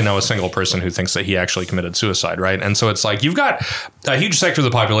don't really know a single person who thinks that he actually committed suicide, right? And so it's like you've got a huge sector of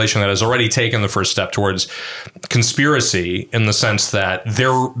the population that has already taken the first step towards conspiracy, in the sense that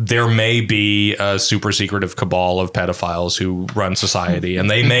there may be a super secretive cabal of pedophiles who run society,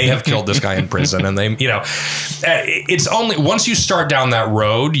 and they may have killed this guy in prison, and they, it's only once you start down that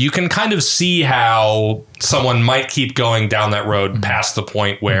road, you can kind of see how someone might keep going down that road past the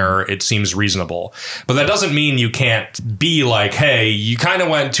point where it seems reasonable. But that doesn't mean you can't be like, hey, you kind of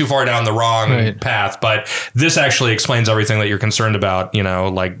went too far down the wrong path, but this actually explains everything that you're concerned about,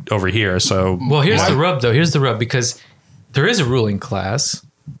 like over here. So, well, here's the rub, though. Here's the rub, because there is a ruling class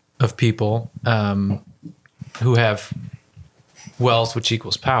of people who have wealth, which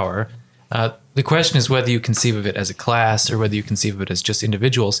equals power. The question is whether you conceive of it as a class or whether you conceive of it as just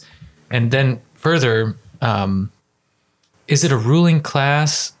individuals. And then further, is it a ruling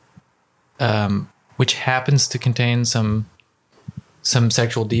class which happens to contain some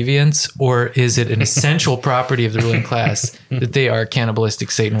sexual deviance, or is it an essential property of the ruling class that they are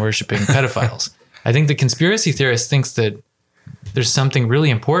cannibalistic, Satan-worshipping pedophiles? I think the conspiracy theorist thinks that there's something really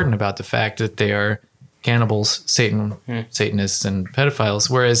important about the fact that they are cannibals, Satanists, and pedophiles.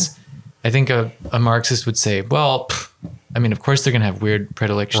 Whereas I think a Marxist would say, well, I mean, of course they're going to have weird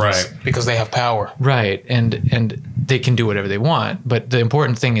predilections. Right. Because they have power. Right. And they can do whatever they want. But the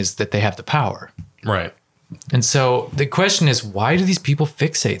important thing is that they have the power. Right. And so the question is, why do these people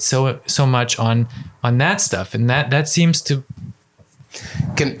fixate so much on that stuff? And that seems to...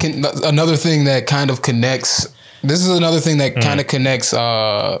 Another thing that kind of connects... This is another thing that kind of connects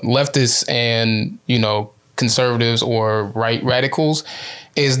leftists and, conservatives or right radicals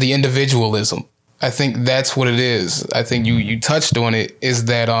is the individualism. I think that's what it is. I think you touched on it, is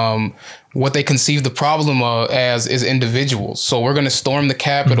that what they conceive the problem as is individuals. So we're going to storm the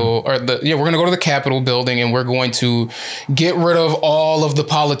Capitol we're going to go to the Capitol building and we're going to get rid of all of the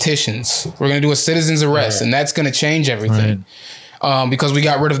politicians. We're going to do a citizen's arrest and that's going to change everything. Right. Because we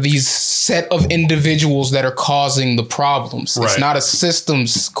got rid of these set of individuals that are causing the problems. Right. It's not a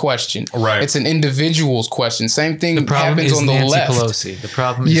systems question. Right. It's an individual's question. Same thing The problem happens is on the Nancy left. Pelosi. The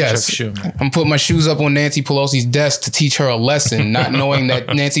problem is Chuck Schumer. I'm putting my shoes up on Nancy Pelosi's desk to teach her a lesson, not knowing that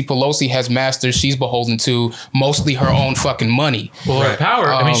Nancy Pelosi has masters she's beholden to, mostly her own fucking money. Well, her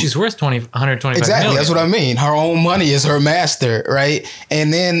power, I mean, she's worth 125 Exactly. million. That's what I mean. Her own money is her master, right?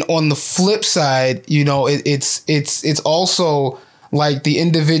 And then on the flip side, it's also like the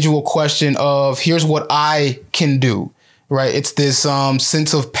individual question of here's what I can do, right? It's this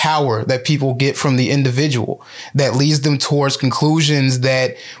sense of power that people get from the individual that leads them towards conclusions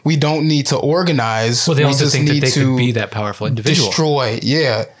that we don't need to organize. Well, they also just think that need they to could be that powerful individual. destroy.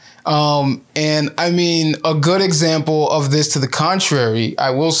 Yeah. And I mean, a good example of this to the contrary,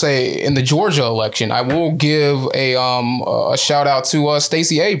 I will say in the Georgia election, I will give a shout out to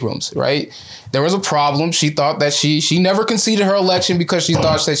Stacey Abrams, right? There was a problem. She thought that she never conceded her election because she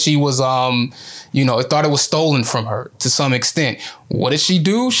thought that she was, thought it was stolen from her to some extent. What did she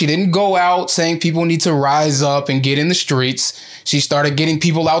do? She didn't go out saying people need to rise up and get in the streets. She started getting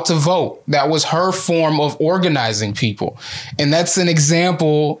people out to vote. That was her form of organizing people. And that's an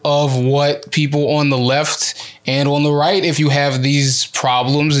example of what people on the left and on the right, if you have these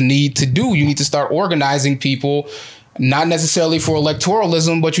problems, need to do. You need to start organizing people. Not necessarily for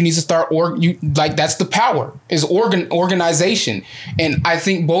electoralism, but you need to start that's the power is organization. And I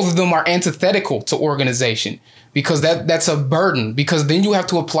think both of them are antithetical to organization because that's a burden, because then you have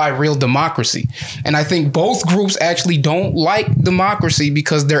to apply real democracy. And I think both groups actually don't like democracy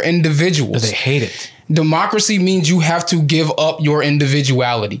because they're individuals. They hate it. Democracy means you have to give up your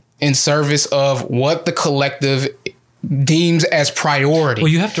individuality in service of what the collective deems as priority.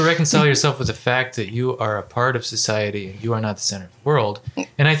 Well, you have to reconcile yourself with the fact that you are a part of society and you are not the center of the world.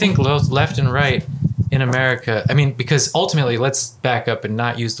 And I think both left and right in America, I mean, because ultimately, let's back up and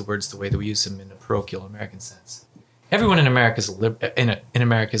not use the words the way that we use them in a parochial American sense. Everyone in America is in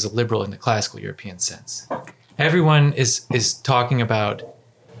America is a liberal in the classical European sense. Everyone is talking about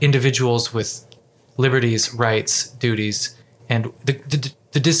individuals with liberties, rights, duties, and the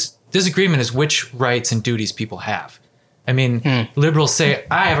disagreement is which rights and duties people have. I mean, liberals say,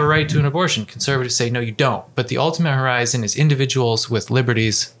 I have a right to an abortion. Conservatives say, no, you don't. But the ultimate horizon is individuals with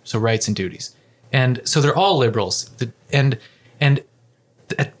liberties, so rights and duties. And so they're all liberals. And at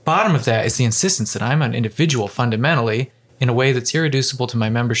the bottom of that is the insistence that I'm an individual fundamentally in a way that's irreducible to my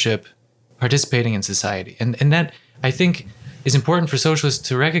membership participating in society. And that, I think, is important for socialists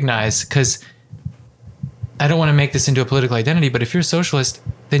to recognize, because I don't want to make this into a political identity, but if you're a socialist,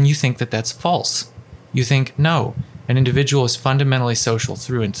 then you think that that's false. You think, no, an individual is fundamentally social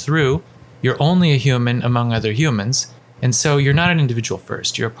through and through. You're only a human among other humans. And so you're not an individual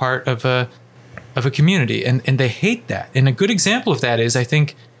first. You're a part of a community. And they hate that. And a good example of that is,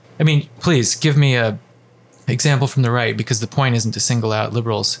 please give me a example from the right, because the point isn't to single out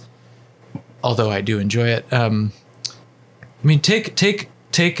liberals, although I do enjoy it.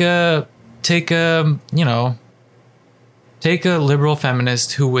 Take a liberal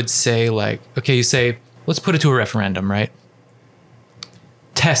feminist who would say, like, okay, you say, let's put it to a referendum, right?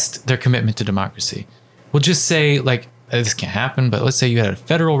 Test their commitment to democracy. We'll just say, like, this can't happen, but let's say you had a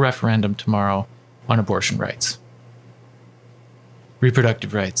federal referendum tomorrow on abortion rights,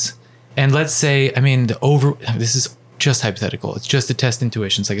 reproductive rights. And let's say, this is just hypothetical. It's just to test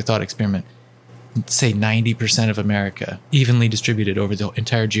intuitions, like a thought experiment. Say 90% of America, evenly distributed over the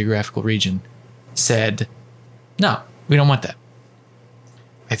entire geographical region, said, no, we don't want that.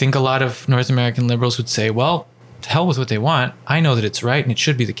 I think a lot of North American liberals would say, well, to hell with what they want. I know that it's right and it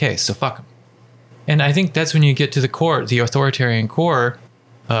should be the case, so fuck them. And I think that's when you get to the core, the authoritarian core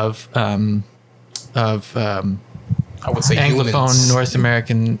of I would say Anglophone humans. North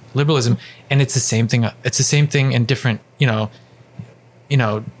American liberalism. And it's the same thing. It's the same thing in different,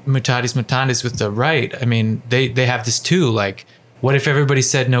 mutatis mutandis with the right. I mean, they have this too. Like, what if everybody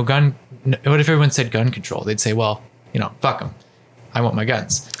said no gun? What if everyone said gun control? They'd say, well, fuck them. I want my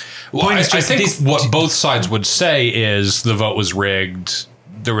guns. Well, I think what both sides would say is the vote was rigged.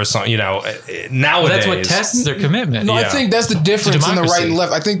 There was some, nowadays. Well, that's what tests their commitment. No, I think that's the difference in the right and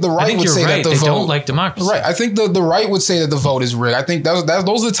left. I think the right would say that the vote. They don't like democracy. Right. I think the right would say that the vote is rigged. I think those are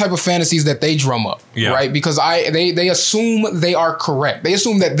the type of fantasies that they drum up. Yeah. Right. Because they assume they are correct. They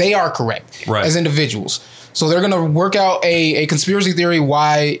assume that they are correct as individuals. So they're going to work out a conspiracy theory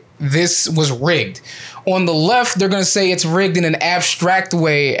why this was rigged. On the left, they're going to say it's rigged in an abstract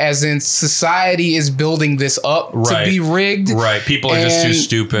way, as in society is building this up to be rigged. Right. People are just too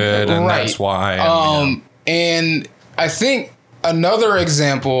stupid, and that's why. And I think another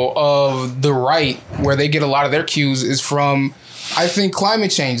example of the right, where they get a lot of their cues, is from, I think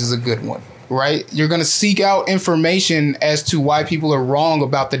climate change is a good one. Right? You're going to seek out information as to why people are wrong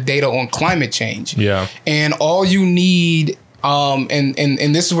about the data on climate change. Yeah. And all you need, and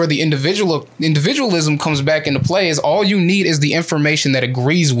this is where the individualism comes back into play, is all you need is the information that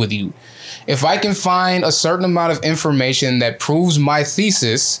agrees with you. If I can find a certain amount of information that proves my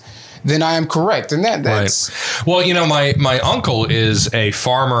thesis, then I am correct. And that's right. Well, my uncle is a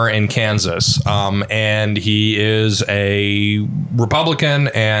farmer in Kansas, and he is a Republican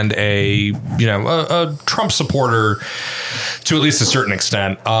and a Trump supporter to at least a certain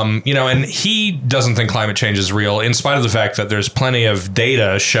extent. And he doesn't think climate change is real, in spite of the fact that there's plenty of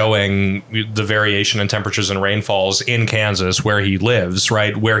data showing the variation in temperatures and rainfalls in Kansas, where he lives,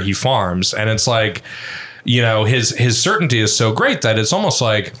 right, where he farms. And it's like, his certainty is so great that it's almost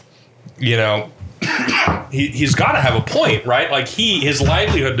like, he's got to have a point, right? Like his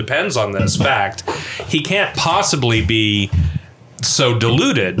livelihood depends on this fact. He can't possibly be so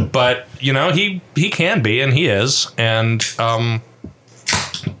deluded, but he can be, and he is. And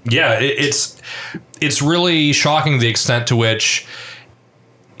it's really shocking the extent to which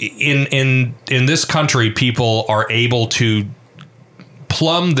in this country people are able to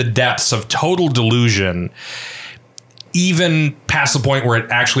plumb the depths of total delusion, even past the point where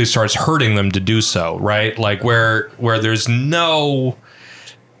it actually starts hurting them to do so, right? Like where there's no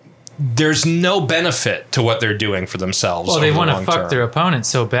benefit to what they're doing for themselves. Well, they want to fuck their opponents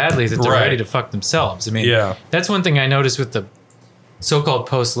so badly that they're ready to fuck themselves. I mean, that's one thing I noticed with the so-called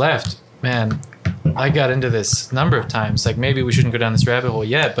post-left. Man, I got into this a number of times. Like, maybe we shouldn't go down this rabbit hole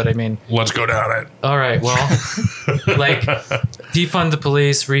yet, but I mean... Let's go down it. All right, well, like, defund the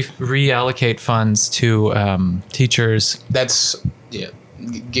police, reallocate funds to teachers. That's... Yeah.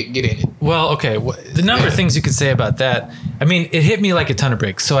 Get in it. Well, okay. The number of things you could say about that. I mean, it hit me like a ton of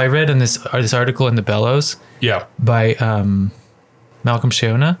bricks. So I read in this article in the Bellows by Malcolm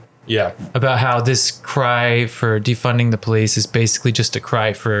Shiona. Yeah. About how this cry for defunding the police is basically just a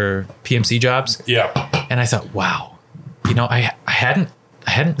cry for PMC jobs. Yeah. And I thought, wow, I hadn't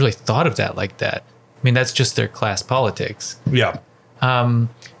really thought of that like that. I mean, that's just their class politics. Yeah.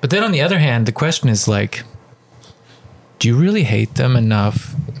 But then on the other hand, the question is like, do you really hate them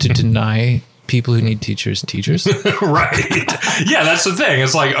enough to deny people who need teachers? Right. Yeah, that's the thing.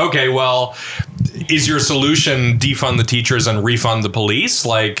 It's like, okay, well, is your solution defund the teachers and refund the police?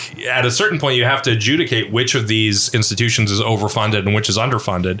 Like, at a certain point, you have to adjudicate which of these institutions is overfunded and which is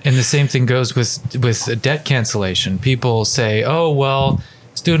underfunded. And the same thing goes with debt cancellation. People say, oh, well,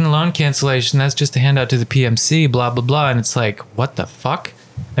 student loan cancellation, that's just a handout to the PMC, blah, blah, blah. And it's like, what the fuck?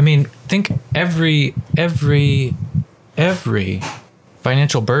 I mean, think every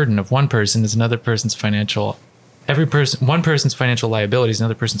financial burden of one person is another person's financial. One person's financial liability is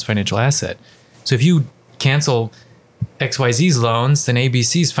another person's financial asset. So if you cancel XYZ's loans, then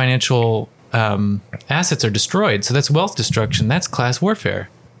ABC's financial assets are destroyed. So that's wealth destruction. That's class warfare,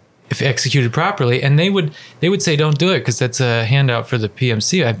 if executed properly. And they would say don't do it because that's a handout for the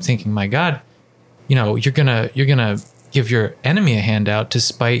PMC. I'm thinking, my God, you're gonna give your enemy a handout to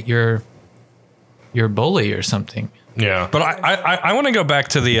spite your bully or something. Yeah, but I want to go back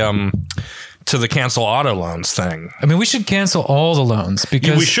to the cancel auto loans thing. I mean, we should cancel all the loans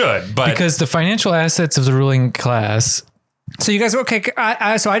because we should, because the financial assets of the ruling class. So you guys, okay?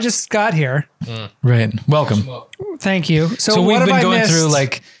 So I just got here. Right. Welcome. Thank you. So we've what been have I going missed? through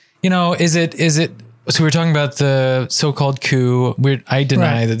like, is it? So we're talking about the so-called coup. I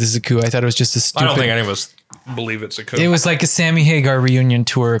deny that this is a coup. I thought it was just a stupid. I don't think any of us believe it's a coup. It was like a Sammy Hagar reunion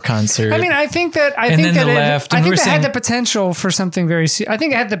tour concert. I mean, I think that had the potential for something very. I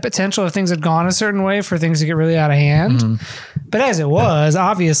think it had the potential if things had gone a certain way for things to get really out of hand. Mm-hmm. But as it was,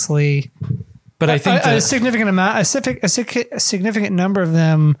 obviously, but I think a significant amount, a significant number of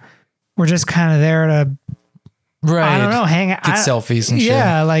them were just kind of there to Right. I don't know, get selfies and shit.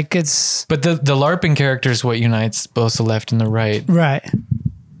 Yeah, like it's. But the LARPing character is what unites both the left and the right. Right.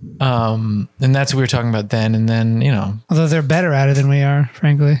 And that's what we were talking about then. And then, although they're better at it than we are,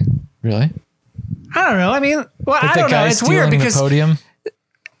 frankly. Really? I don't know. I mean, well, like I don't know. It's weird because the podium.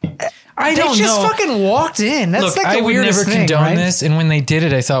 I don't know. They just fucking walked in. That's like the weirdest thing, I would never condone right? this. And when they did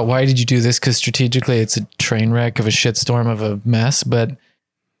it, I thought, why did you do this? Because strategically, it's a train wreck of a shitstorm of a mess. But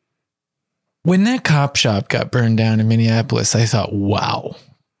when that cop shop got burned down in Minneapolis, I thought, wow.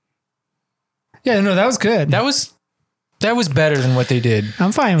 Yeah, no, that was good. That was better than what they did.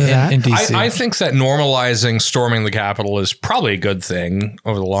 I'm fine with that. In DC. I think that normalizing storming the Capitol is probably a good thing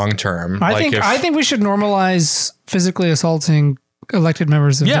over the long term. I think we should normalize physically assaulting elected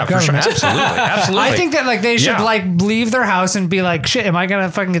members of the government. For sure. Absolutely. I think that they should leave their house and be like, shit, am I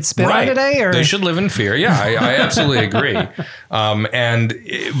gonna fucking get spit on today? Or they should live in fear. Yeah, I absolutely agree.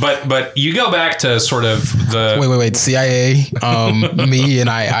 But you go back to sort of the wait, CIA, me and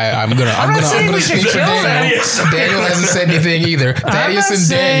I'm gonna speak for Daniel. Daniel hasn't said anything either. Thaddeus and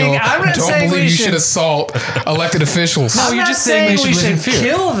Daniel don't believe you should assault elected officials. No, you're just saying we should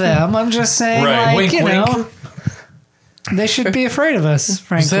kill them. I'm just saying, wink. They should be afraid of us,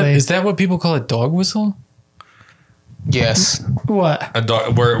 frankly. Is that what people call a dog whistle? Yes. What? A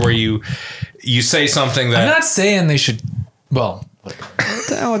dog, where you say something that... I'm not saying they should... Well...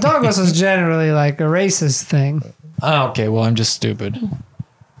 dog whistle is generally like a racist thing. Oh, okay, well, I'm just stupid.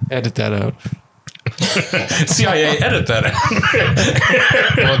 Edit that out. CIA, edit that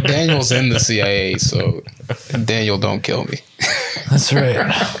out. Well, Daniel's in the CIA, so Daniel, don't kill me. That's right.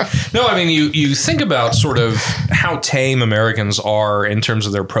 No, I mean, you think about sort of how tame Americans are in terms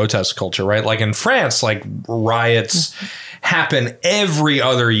of their protest culture, right? Like in France, like riots happen every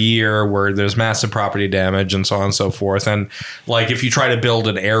other year where there's massive property damage and so on and so forth. And like if you try to build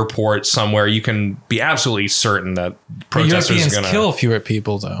an airport somewhere, you can be absolutely certain that protesters are going to kill fewer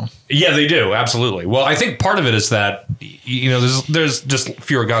people, though. Yeah, they do. Absolutely. Well, I think part of it is that, there's just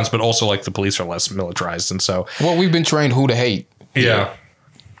fewer guns, but also like the police are less militarized. And so, well, we've been trained who to hate. Yeah.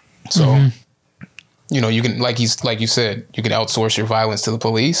 So, you can, like you said, you can outsource your violence to the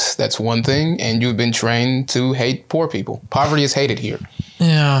police. That's one thing. And you've been trained to hate poor people. Poverty is hated here.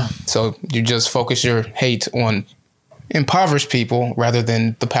 Yeah. So you just focus your hate on impoverished people rather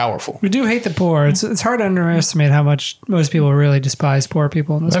than the powerful. We do hate the poor. It's hard to underestimate how much most people really despise poor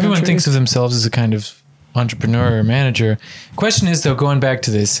people in this Everyone country. thinks of themselves as a kind of entrepreneur or manager. Question is, though, going back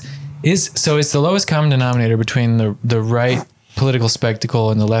to this, is the lowest common denominator between the right political spectacle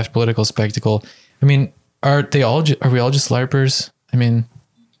and the left political spectacle. I mean, are we all just LARPers? I mean,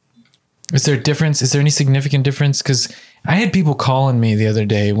 is there a difference? Is there any significant difference? Because I had people calling me the other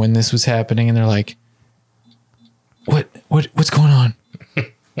day when this was happening, and they're like, "What's going on?"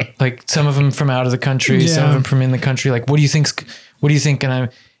 Like some of them from out of the country, some of them from in the country. Like, what do you think? And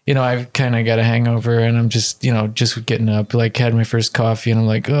I've kind of got a hangover, and I'm just getting up. Like, had my first coffee, and I'm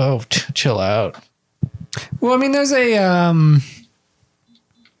like, "Oh, chill out." Well, I mean,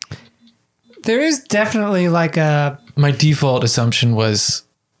 there is definitely like my default assumption was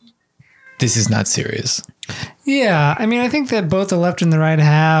this is not serious. Yeah. I mean, I think that both the left and the right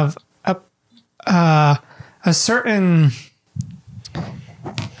have a certain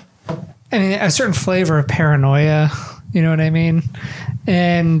flavor of paranoia, you know what I mean?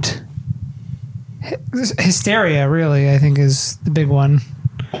 And hysteria, really, I think is the big one.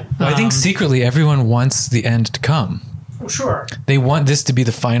 I think secretly everyone wants the end to come. Oh, sure. They want this to be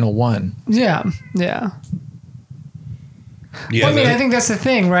the final one. Yeah. Yeah. Well, I mean, I think that's the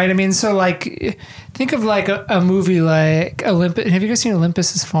thing, right? I mean, so like, think of like a movie like Olympus. Have you guys seen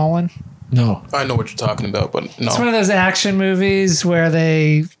Olympus Has Fallen? No. I know what you're talking about, but no. It's one of those action movies where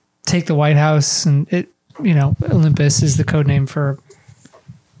they take the White House, and Olympus is the code name for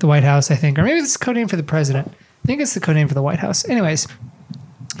the White House, I think, or maybe it's the code name for the president. I think it's the code name for the White House. Anyways.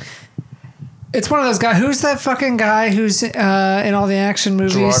 It's one of those guys. Who's that fucking guy who's in all the action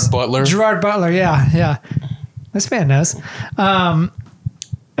movies? Gerard Butler. Yeah. This man knows.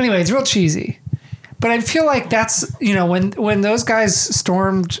 Anyway, it's real cheesy. But I feel like that's, when those guys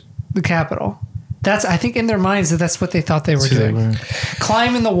stormed the Capitol, I think in their minds that's what they thought they were doing.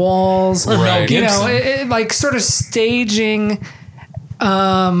 Climbing the walls. Right. Like sort of staging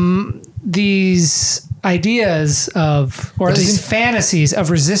these ideas of, or these fantasies of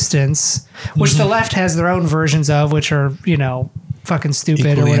resistance, which the left has their own versions of, which are, fucking stupid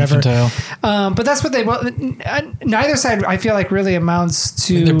equally or whatever. But that's what they neither side, I feel like, really amounts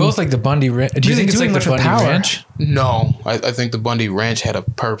to. And they're both like the Bundy Ranch. Do you think it's like the Bundy Ranch? No, I think the Bundy Ranch had a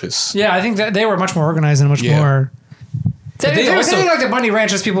purpose. Yeah, I think that they were much more organized and much more If it was like the Bundy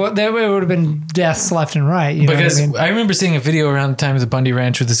Ranch, people, there would have been deaths left and right. You know because what I mean? I remember seeing a video around the time of the Bundy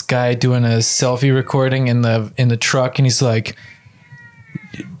Ranch with this guy doing a selfie recording in the truck, and he's like,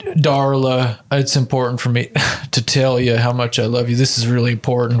 Darla, it's important for me to tell you how much I love you. This is really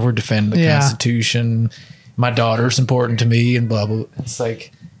important. We're defending the Constitution. My daughter's important to me, and blah blah. It's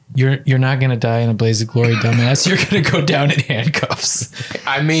like, you're not gonna die in a blaze of glory, dumbass. You're gonna go down in handcuffs.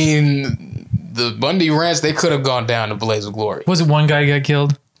 I mean, the Bundy Ranch, they could have gone down to blaze of glory. Was it one guy got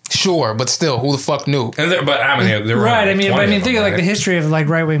killed? Sure, but still, who the fuck knew? But I mean, there were right. like I mean, 20 think of them, of like the history of like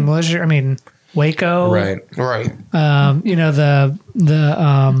right wing militia. I mean, Waco. Right. You know, the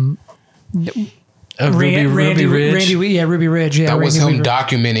Ruby Ridge. Ruby Ridge. Yeah, That was Randy him Weaver.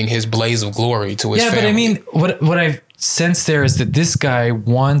 documenting his blaze of glory to his family. But I mean, what I've sensed there is that this guy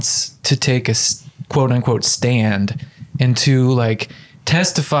wants to take a quote unquote stand and to like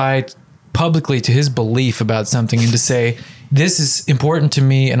testify publicly to his belief about something and to say, this is important to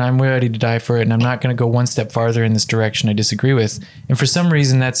me and I'm ready to die for it, and I'm not going to go one step farther in this direction I disagree with. And for some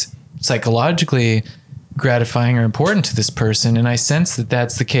reason, that's psychologically gratifying or important to this person. And I sense that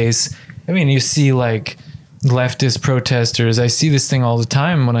that's the case. I mean, you see like leftist protesters. I see this thing all the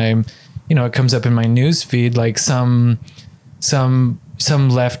time when I'm, it comes up in my news feed, like some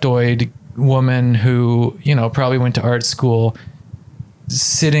leftoid woman who, probably went to art school,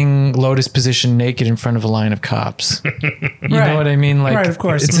 sitting lotus position naked in front of a line of cops. You know what I mean? Like, right, of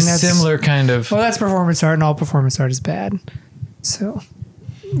course. It's a similar kind of. Well, that's performance art, and all performance art is bad. So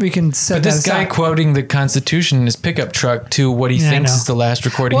we can set But that this guy aside. quoting the Constitution in his pickup truck to what he thinks is the last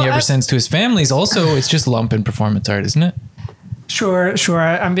recording he ever sends to his family is also, it's just lumpen performance art, isn't it? Sure.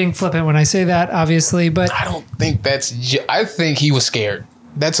 I'm being flippant when I say that, obviously, but I don't think that's. I think he was scared.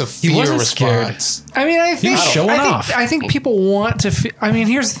 That's a fear wasn't response. I mean, I think I think people want to. I mean,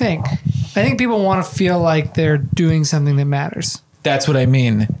 here's the thing. I think people want to feel like they're doing something that matters. That's what I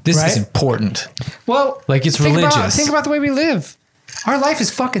mean. This Right? is important. Well, Like, it's think religious. Think about the way we live. Our life is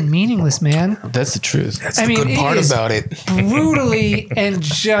fucking meaningless, man. That's the truth. That's the good part about it. Brutally and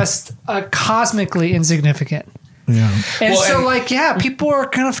just cosmically insignificant. Yeah. And people are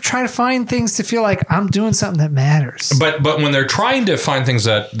kind of trying to find things to feel like I'm doing something that matters. But when they're trying to find things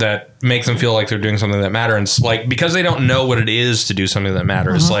that make them feel like they're doing something that matters, and it's like, because they don't know what it is to do something that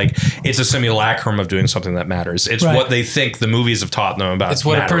matters, like it's a simulacrum of doing something that matters. It's what they think the movies have taught them about. It's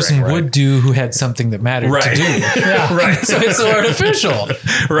what a person would do who had something that mattered to do. Right. So it's artificial.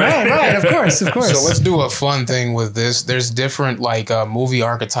 Right, of course. So let's do a fun thing with this. There's different movie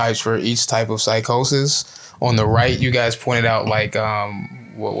archetypes for each type of psychosis. On the right, you guys pointed out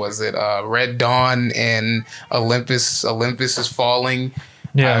what was it? Red Dawn and Olympus. Olympus is falling.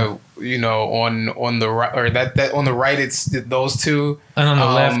 Yeah. On the right, or that on the right, it's those two. And on the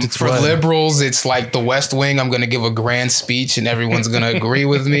left, it's for what? liberals, it's like the West Wing. I'm going to give a grand speech, and everyone's going to agree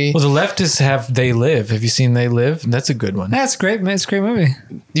with me. Well, the leftists have They Live. Have you seen They Live? That's a good one. That's great. It's a great movie.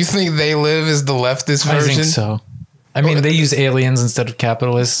 You think They Live is the leftist version? I think so. I mean, they use aliens instead of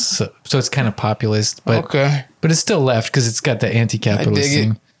capitalists, so it's kind of populist, but it's still left because it's got the anti-capitalist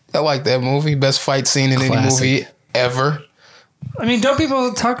thing. I like that movie. Best fight scene in any movie ever. I mean, don't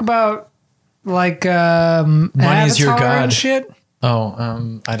people talk about Money is your Avatar and god. shit?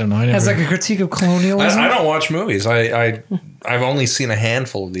 Oh, I don't know. As like a critique of colonialism. I don't watch movies. I've only seen a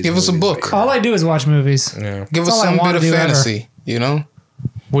handful of these. Give us a book. All I do is watch movies. Yeah. Give That's us all I some wanna bit of do fantasy.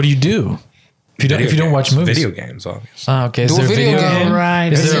 What do you do? If you don't watch movies, Video games, obviously. Oh, okay. Is Do there a a video video game. game?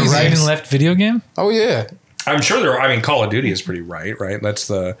 Right. Is there a It's right easy. and left video game? Oh yeah. I'm sure there. I mean, Call of Duty is pretty right? That's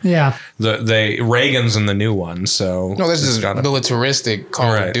the Reagan's in the new one. So No, that's it's just gotta- militaristic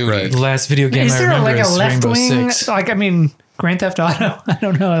Call of Duty. right. The last video game Is I there remember like a is left Rainbow wing? Six. Like, I mean, Grand Theft Auto? I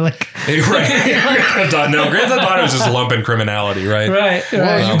don't know. Like, Right. No, Grand Theft Auto is just lumping criminality, right? right.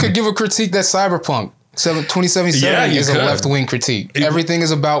 Well, you could give a critique that Cyberpunk 2077 Yeah, you is a could. left-wing critique. Everything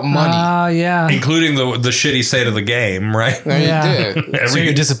is about money. Yeah. Including the shitty state of the game, right? Yeah. So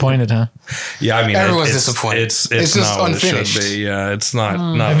you're disappointed, huh? Yeah, I mean, Everyone's it's disappointed. It's It's just not what it should unfinished. be. Yeah, it's not.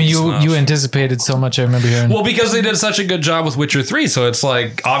 I mean, you anticipated so much. I remember hearing. Well, because they did such a good job with Witcher 3, so it's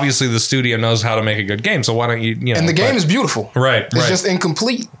like obviously the studio knows how to make a good game. So why don't you know? And the game is beautiful. right. It's just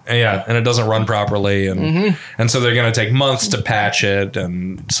incomplete. Yeah, and it doesn't run properly, and so they're going to take months to patch it,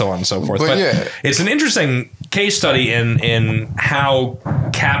 and so on and so forth. But yeah. It's an interesting case study in how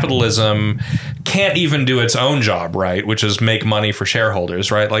capitalism can't even do its own job right, which is make money for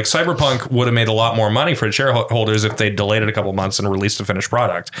shareholders, right? Like Cyberpunk would have made a lot more money for shareholders if they delayed it a couple months and released a finished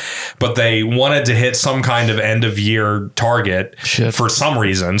product. But they wanted to hit some kind of end of year target for some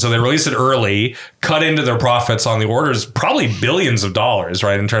reason. So they released it early, cut into their profits on the orders, probably billions of dollars,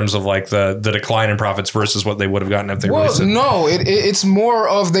 right? In terms of like the decline in profits versus what they would have gotten if they released it. No, it's more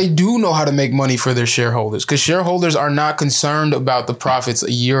of they do know how to make money for their shareholders, because shareholders are not concerned about the profits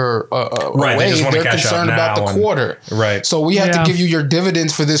a year right, away. They're concerned about the quarter. Right. So we have to give you your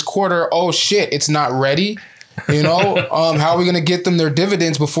dividends for this quarter. Oh shit, it's not ready. You know, how are we going to get them their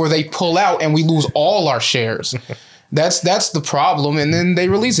dividends before they pull out and we lose all our shares? That's the problem. And then they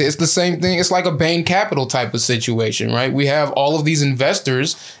release it. It's the same thing. It's like a Bain Capital type of situation, right? We have all of these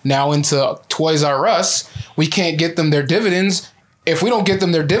investors now into Toys R Us. We can't get them their dividends. If we don't get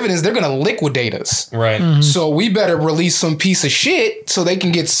them their dividends, they're going to liquidate us. Right. Mm-hmm. So we better release some piece of shit so they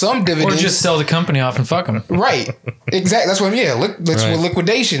can get some dividends. Or just sell the company off and fuck them. Right. Exactly. That's what that's what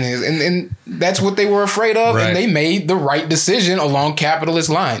liquidation is. And that's what they were afraid of. Right. And they made the right decision along capitalist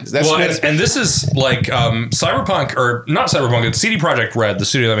lines. That's and this is like Cyberpunk, or not Cyberpunk, it's CD Projekt Red, the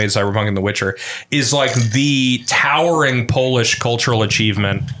studio that made Cyberpunk and The Witcher, is like the towering Polish cultural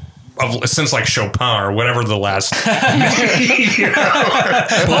achievement since like Chopin or whatever the last Polish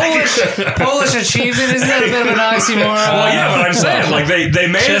achievement, isn't that a bit of an oxymoron? Well, yeah, but I'm saying like they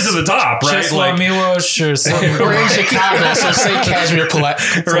made it to the top, right? Like Miłosz or something. We're in Chicago, so say Kazimierz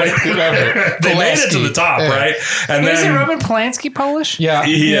right? They made it to the top, right? And is it Roman Polanski Polish? Yeah,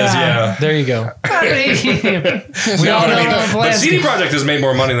 he is. Yeah, there you go. We all know. But CD Projekt has made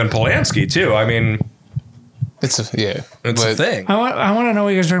more money than Polanski too. I mean. It's a thing. I want to know what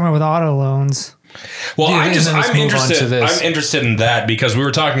you're talking about with auto loans. Well, I'm interested in that because we were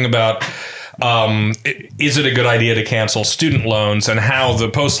talking about is it a good idea to cancel student loans, and how the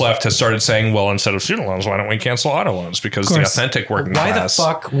post-left has started saying, well, instead of student loans, why don't we cancel auto loans? Because the authentic working class. Why the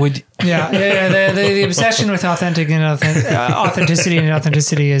fuck would... The obsession with authenticity and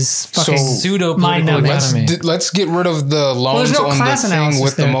authenticity is fucking pseudo-political economy. Let's get rid of the loans on the thing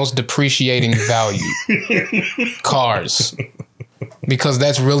with the most depreciating value. Cars. Because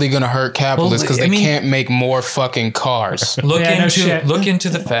that's really going to hurt capitalists because they can't make more fucking cars. Look into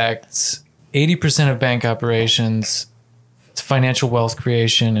the facts. 80% of bank operations, it's financial wealth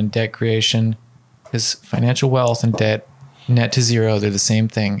creation and debt creation, is financial wealth and debt net to zero. They're the same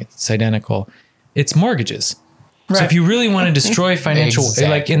thing. It's identical. It's mortgages. Right. So if you really want to destroy financial,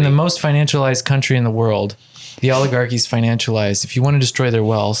 like in the most financialized country in the world, the oligarchy's financialized. If you want to destroy their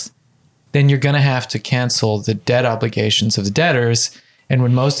wealth, then you're going to have to cancel the debt obligations of the debtors. And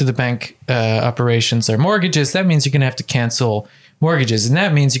when most of the bank operations are mortgages, that means you're going to have to cancel mortgages. And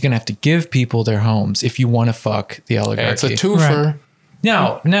that means you're going to have to give people their homes if you want to fuck the oligarchy. It's a twofer. Right.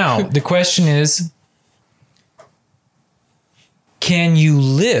 Now, the question is, can you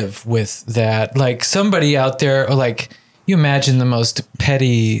live with that? Like somebody out there, or like you imagine the most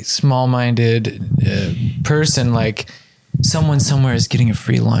petty, small-minded person, like someone somewhere is getting a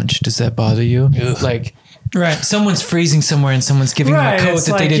free lunch. Does that bother you? Ugh. Like... Right. Someone's freezing somewhere and someone's giving them a coat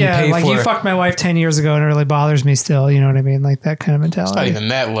that they didn't pay for. You fucked my wife 10 years ago and it really bothers me still. You know what I mean? Like that kind of mentality. It's not even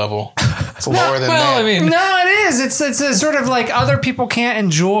that level. It's lower than that. I mean, no, it is. It's a sort of like other people can't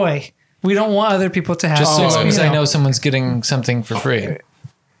enjoy. We don't want other people to have. Just as long as I know someone's getting something for free.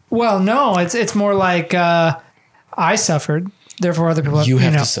 Well, no, it's more like I suffered. Therefore, other people have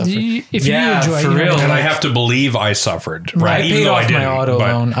to suffer. If you enjoy, for real, and I have to believe I suffered. Right, I paid off my auto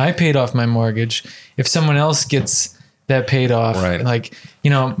loan. I paid off my mortgage. If someone else gets that paid off, like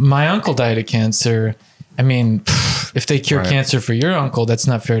my uncle died of cancer. I mean, if they cure cancer for your uncle, that's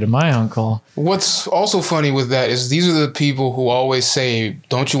not fair to my uncle. What's also funny with that is these are the people who always say,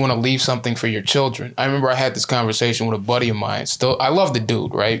 "Don't you want to leave something for your children?" I remember I had this conversation with a buddy of mine. Still, I love the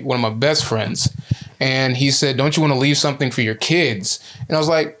dude, right? One of my best friends. And he said, "Don't you want to leave something for your kids?" And I was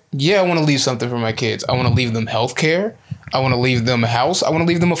like, "Yeah, I want to leave something for my kids. I want to leave them health care. I want to leave them a house. I want to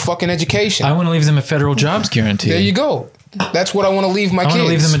leave them a fucking education. I want to leave them a federal jobs guarantee." There you go. That's what I want to leave my kids. I want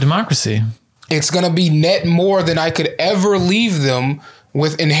to leave them a democracy. It's going to be net more than I could ever leave them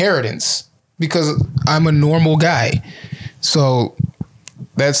with inheritance because I'm a normal guy. So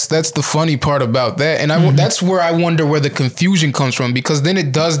that's the funny part about that. And that's where I wonder where the confusion comes from, because then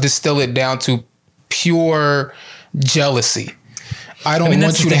it does distill it down to pure jealousy. I don't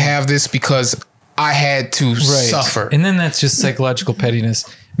want you to have this because I had to suffer. And then that's just psychological pettiness.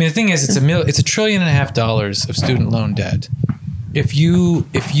 I mean, the thing is, it's $1.5 trillion of student loan debt. If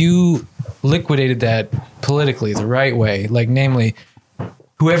you liquidated that politically the right way, like namely,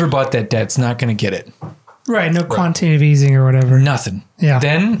 whoever bought that debt's not going to get it. Right. No quantitative easing or whatever. Nothing. Yeah.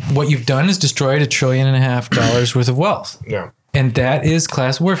 Then what you've done is destroyed $1.5 trillion worth of wealth. Yeah. And that is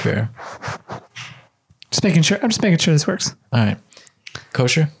class warfare. Just making sure. I'm just making sure this works. All right.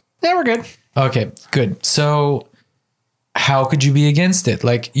 Kosher? Yeah, we're good. Okay, good. So how could you be against it?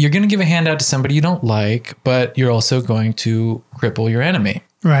 Like, you're going to give a handout to somebody you don't like, but you're also going to cripple your enemy.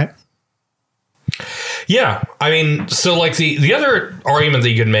 Right. Yeah, I mean, so like the other argument that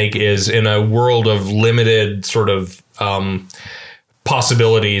you could make is in a world of limited sort of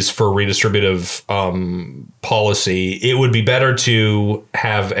possibilities for redistributive policy, it would be better to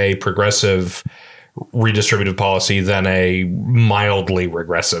have a progressive redistributive policy than a mildly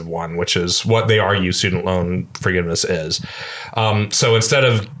regressive one, which is what they argue student loan forgiveness is. So instead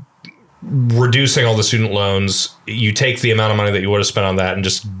of reducing all the student loans, you take the amount of money that you would have spent on that and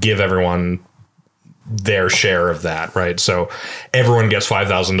just give everyone their share of that, right? So everyone gets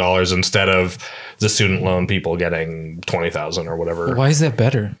 $5,000 instead of the student loan people getting $20,000 or whatever. Why is that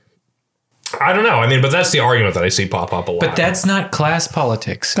better? I don't know. I mean, but that's the argument that I see pop up a lot. But that's not class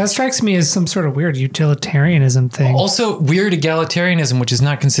politics. That strikes me as some sort of weird utilitarianism thing. Also, weird egalitarianism, which is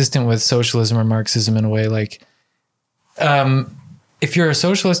not consistent with socialism or Marxism in a way. Like, if you're a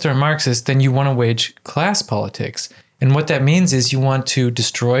socialist or a Marxist, then you want to wage class politics. And what that means is you want to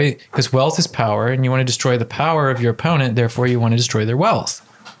destroy, because wealth is power, and you want to destroy the power of your opponent, therefore you want to destroy their wealth.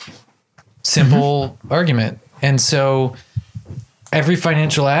 Simple argument. And so every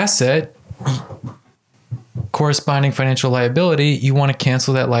financial asset, corresponding financial liability, you want to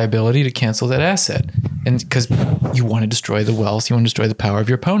cancel that liability to cancel that asset. And because you want to destroy the wealth, you want to destroy the power of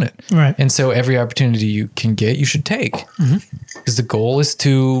your opponent. Right. And so every opportunity you can get, you should take. Because the goal is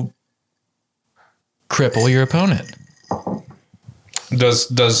to cripple your opponent.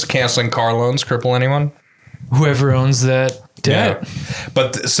 Does canceling car loans cripple anyone? Whoever owns that debt. Yeah.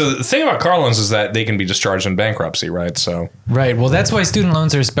 But so the thing about car loans is that they can be discharged in bankruptcy, right? So Right. Well, that's why student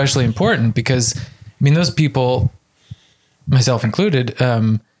loans are especially important because, I mean, those people, myself included,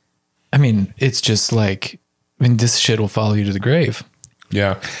 I mean, it's just like, I mean, this shit will follow you to the grave.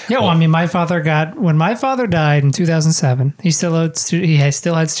 yeah. Yeah, well, I mean, when my father died in 2007, he still had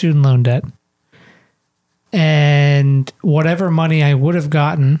student loan debt. And whatever money I would have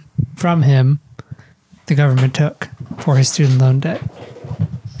gotten from him, the government took for his student loan debt.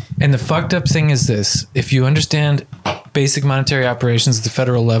 And the fucked up thing is this: if you understand basic monetary operations at the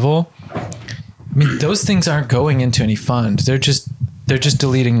federal level, I mean, those things aren't going into any fund. They're just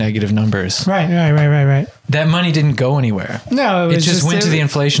deleting negative numbers. Right. That money didn't go anywhere. No, It just went to the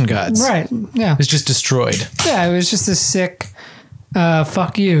inflation gods. Right. Yeah. It was just destroyed. Yeah, it was just a sick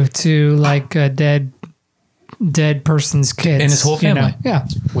fuck you to like a dead person's kids And his whole you know? family. Yeah.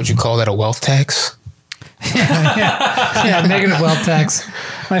 Would you call that a wealth tax? Yeah, negative wealth tax.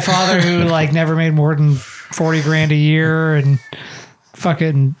 My father, who like never made more than $40,000 a year and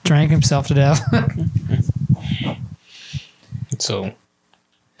fucking drank himself to death. So,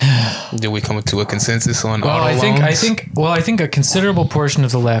 did we come to a consensus on Well, auto I loans? think a considerable portion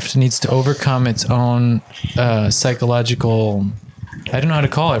of the left needs to overcome its own psychological, I don't know how to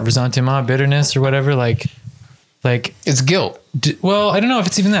call it, ressentiment, bitterness, or whatever. Like it's guilt. Well, I don't know if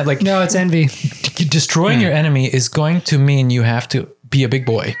it's even that. Like, No, it's envy. destroying your enemy is going to mean you have to be a big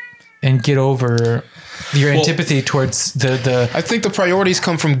boy and get over your antipathy towards the. I think the priorities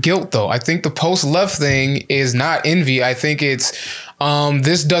come from guilt, though. I think the post-left thing is not envy. I think it's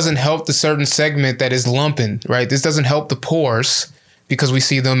this doesn't help the certain segment that is lumping, right? This doesn't help the poors because we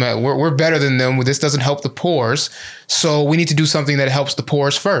see them we're better than them. This doesn't help the poors, so we need to do something that helps the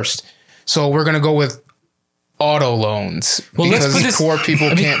poors first. So we're gonna go with auto loans because poor people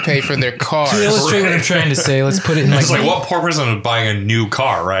can't pay for their cars. To illustrate what I'm trying to say, let's put it in It's like what poor person is buying a new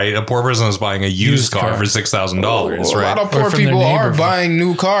car, right? A poor person is buying a used car for $6,000, A right? lot of poor people are buying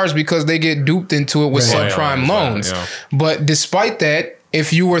new cars because they get duped into it with subprime loans. Yeah. But despite that,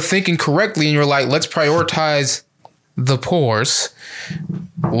 if you were thinking correctly and you're like, let's prioritize the poors,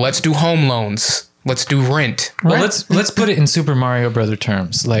 let's do home loans. Let's do rent. Well, let's put it in Super Mario Brother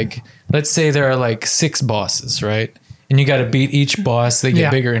terms. Like, let's say there are like 6 bosses, right? And you got to beat each boss. They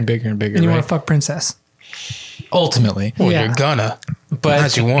get bigger and bigger and bigger. And you right? want to fuck princess. Ultimately. Well, Yeah. you're gonna. But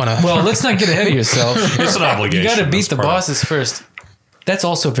Not you wanna. Well, let's not get ahead of yourself. It's an obligation. You got to beat That's the part of it. bosses first. That's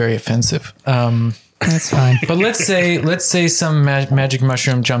also very offensive. That's fine. But let's say some magic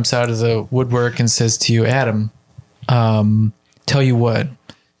mushroom jumps out of the woodwork and says to you, Adam, tell you what,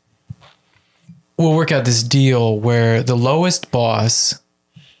 we'll work out this deal where the lowest boss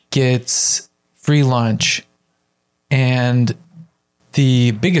gets free lunch and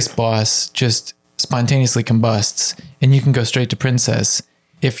the biggest boss just spontaneously combusts and you can go straight to princess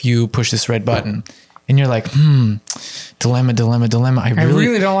if you push this red button. and you're like, dilemma. I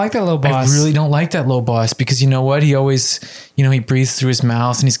really don't like that low boss. I really don't like that low boss because you know what? He always, he breathes through his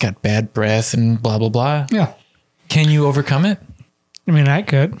mouth and he's got bad breath and blah, blah, blah. Yeah. Can you overcome it? I mean, I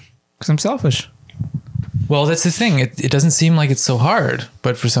could because I'm selfish. Well, that's the thing. It doesn't seem like it's so hard,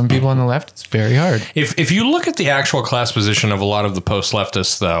 but for some people on the left, it's very hard. If you look at the actual class position of a lot of the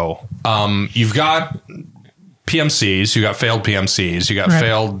post-leftists, though, you've got PMCs, you got failed PMCs, you got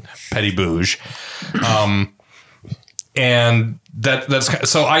failed petty bouge, and that's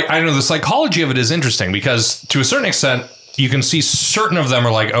so I know the psychology of it is interesting because to a certain extent, you can see certain of them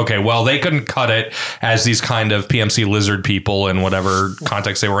are like, okay, well, they couldn't cut it as these kind of PMC lizard people in whatever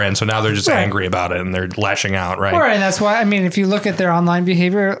context they were in. So now they're just angry about it and they're lashing out, right? Right. And that's why, I mean, if you look at their online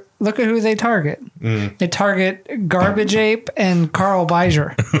behavior, look at who they target. They target Garbage Ape and Carl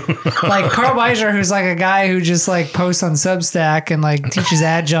Beiser. Like Carl Beiser, who's like a guy who just like posts on Substack and like teaches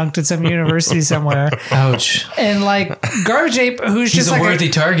adjunct at some university somewhere. Ouch. And like Garbage Ape, who's He's just a like worthy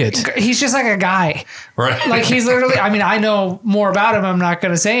target. He's just like a guy. Right. Like he's literally, I mean, I know more about him. I'm not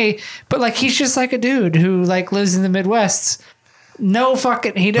going to say, but like, he's just like a dude who like lives in the Midwest. No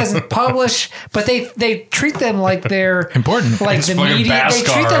fucking, he doesn't publish, but they treat them like they're important. Like It's the fucking media, they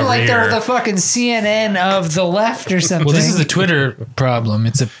treat them Bhaskar like over they're here. the fucking CNN of the left or something. Well, this is the Twitter problem.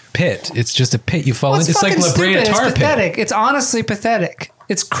 It's a pit. It's just a pit you fall Well, into. It's like fucking La Brea stupid. tar It's pit. pathetic. It's honestly pathetic.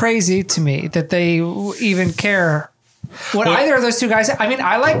 It's crazy to me that they even care what either of those two guys. I mean,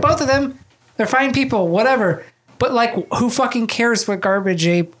 I like both of them. They're fine people, whatever. But like, who fucking cares what Garbage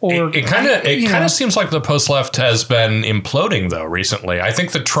Ape or It kind of seems like the post left has been imploding though recently. I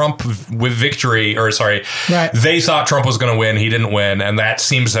think the Trump with victory, or sorry, they thought Trump was going to win, he didn't win, and that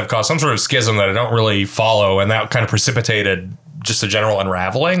seems to have caused some sort of schism that I don't really follow, and that kind of precipitated just a general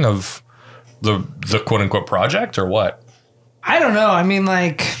unraveling of the quote unquote project, or what? I don't know. I mean,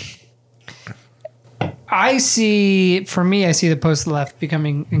 like, I see the post left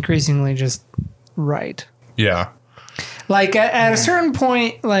becoming increasingly just right. Yeah. Like at a certain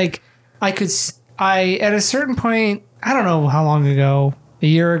point, like at a certain point, I don't know how long ago, a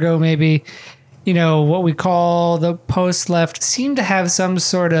year ago, maybe, what we call the post left seemed to have some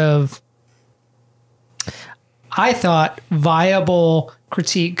sort of, I thought, viable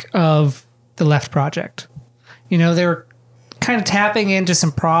critique of the left project. They were kind of tapping into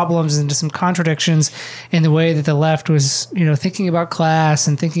some problems, into some contradictions in the way that the left was, thinking about class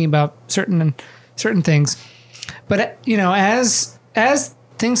and thinking about certain things. But, as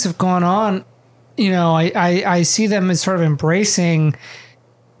things have gone on, I see them as sort of embracing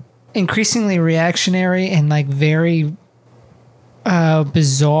increasingly reactionary and like very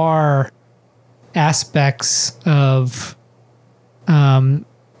bizarre aspects of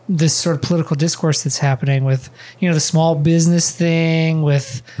this sort of political discourse that's happening with, the small business thing,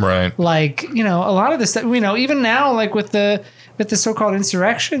 with like, a lot of this stuff, even now, like with the so-called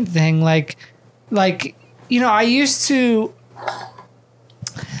insurrection thing, like, I used to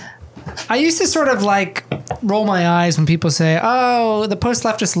sort of like roll my eyes when people say, oh, the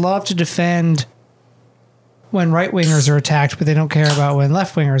post-leftists love to defend when right-wingers are attacked, but they don't care about when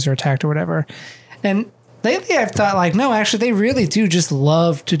left-wingers are attacked or whatever. And lately I've thought like, no, actually they really do just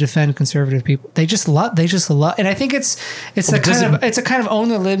love to defend conservative people. They just love, and I think it's a kind of own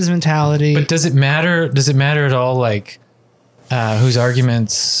the libs mentality. But does it matter? Does it matter at all? Like, whose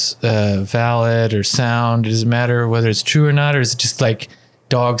argument's valid or sound? Does it matter whether it's true or not, or is it just like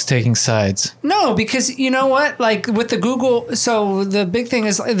dogs taking sides? No, because you know what? Like with the Google, so the big thing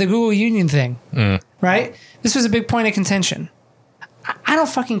is the Google union thing, right? This was a big point of contention. I don't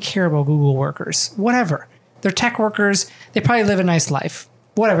fucking care about Google workers. Whatever. They're tech workers. They probably live a nice life.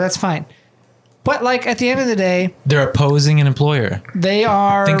 Whatever, that's fine. But like at the end of the day, they're opposing an employer. They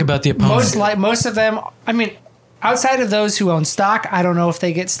are. Think about the opponent. Most of them, I mean, outside of those who own stock, I don't know if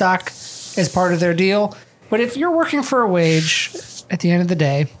they get stock as part of their deal. But if you're working for a wage, at the end of the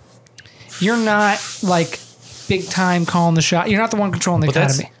day, you're not like big time calling the shot. You're not the one controlling the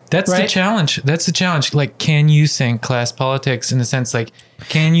economy. That's right? the challenge. That's the challenge. Like, can you think class politics in the sense, like,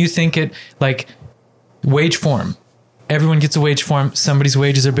 can you think it like wage form? Everyone gets a wage form. Somebody's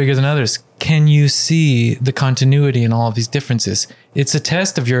wages are bigger than others. Can you see the continuity in all of these differences? It's a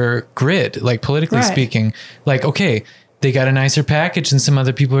test of your grid, like politically speaking. Like, okay, they got a nicer package and some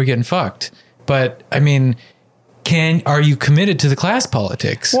other people are getting fucked. But I mean, are you committed to the class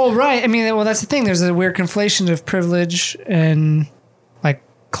politics? Well, right. I mean, well, that's the thing. There's a weird conflation of privilege and like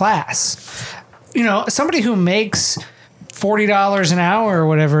class. Somebody who makes $40 an hour or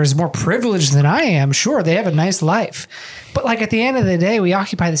whatever is more privileged than I am. Sure, they have a nice life. But like at the end of the day, we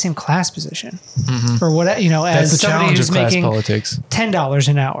occupy the same class position. Or what, That's as the somebody challenge who's of class making politics. $10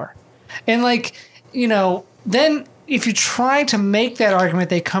 an hour. And like, then if you try to make that argument,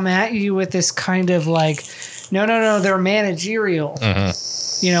 they come at you with this kind of like, no, they're managerial,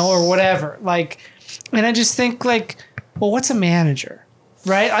 or whatever. Like, and I just think like, well, what's a manager,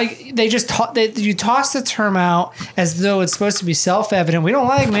 right? They just you toss the term out as though it's supposed to be self-evident. We don't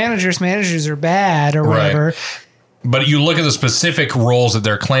like managers. Managers are bad or whatever. Right. But you look at the specific roles that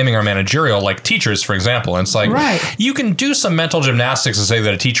they're claiming are managerial, like teachers, for example, and it's like, you can do some mental gymnastics to say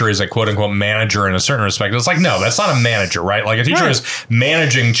that a teacher is a quote unquote manager in a certain respect. It's like, no, that's not a manager, right? Like a teacher is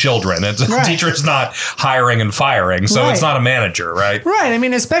managing children. A teacher is not hiring and firing. So it's not a manager, right? Right. I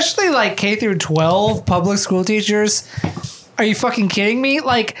mean, especially like K through 12 public school teachers. Are you fucking kidding me?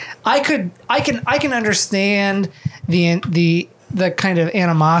 Like I can understand the kind of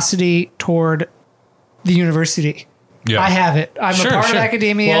animosity toward the university. Yeah. I have it. I'm a part of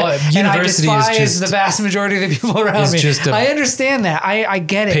academia, and I despise the vast majority of the people around me. I understand that. I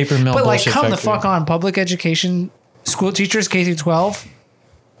get it. Paper mill but like, come factory. the fuck on, public education school teachers, K through 12,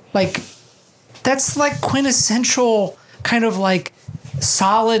 like that's like quintessential kind of like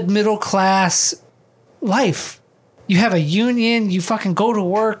solid middle class life. You have a union. You fucking go to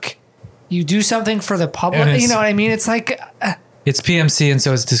work. You do something for the public. You know what I mean? It's like it's PMC, and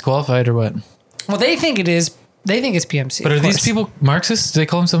so it's disqualified or what? Well, they think it is. They think it's PMC. But are these people Marxists? Do they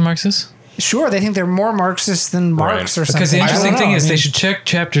call themselves Marxists? Sure, they think they're more Marxist than Marx or something. Because the interesting thing is they should check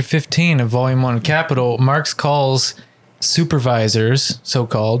chapter 15 of volume 1 of Capital. Marx calls supervisors,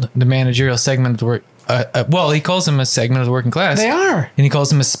 so-called, the managerial segment of the work. Well, he calls them a segment of the working class. They are. And he calls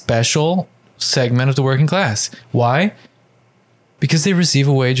them a special segment of the working class. Why? Because they receive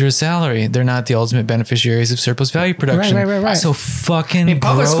a wage or a salary. They're not the ultimate beneficiaries of surplus value production. Right. So fucking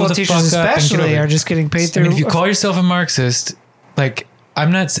public school teachers especially are just getting paid through. I mean, if you call yourself a Marxist, like,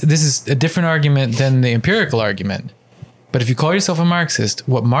 I'm not, this is a different argument than the empirical argument. But if you call yourself a Marxist,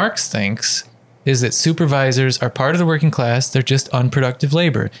 what Marx thinks is that supervisors are part of the working class. They're just unproductive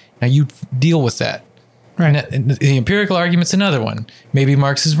labor. Now you deal with that. Right. And the empirical argument's another one. Maybe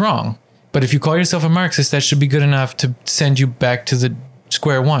Marx is wrong. But if you call yourself a Marxist, that should be good enough to send you back to the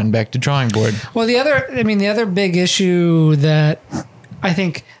square one, back to drawing board. Well, the other big issue that I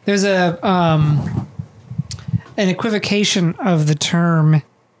think there's an equivocation of the term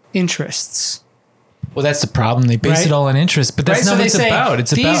interests. Well, that's the problem. They base it all on interest, but that's not what it's about.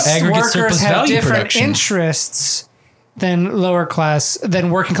 It's about aggregate surplus value production. Interests than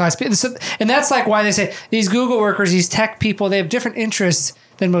working class people. So, and that's like why they say these Google workers, these tech people, they have different interests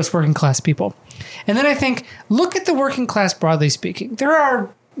than most working class people. And then I think, look at the working class broadly speaking. There are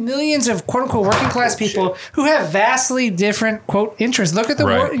millions of quote unquote working class people who have vastly different quote interests. Look at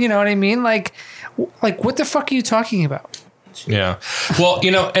the you know what I mean? Like what the fuck are you talking about? Yeah. Well,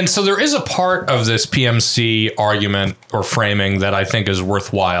 and so there is a part of this PMC argument or framing that I think is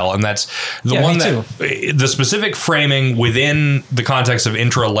worthwhile. And that's the specific framing within the context of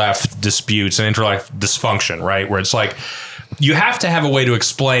intra-left disputes and intra-left dysfunction, right? Where it's like, you have to have a way to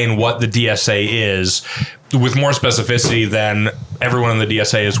explain what the DSA is with more specificity than everyone in the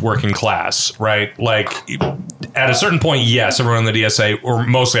DSA is working class, right? Like at a certain point, yes, everyone in the DSA, or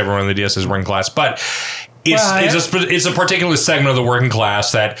mostly everyone in the DSA is working class, but it's a particular segment of the working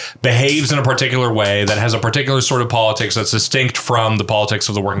class that behaves in a particular way, that has a particular sort of politics that's distinct from the politics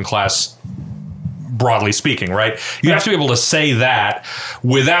of the working class, broadly speaking, right? You have to be able to say that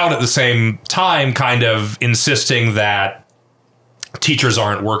without at the same time kind of insisting that teachers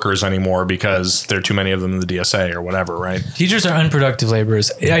aren't workers anymore because there are too many of them in the DSA or whatever, right? Teachers are unproductive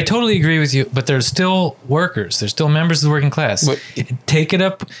laborers. I totally agree with you, but they're still workers. They're still members of the working class. Take it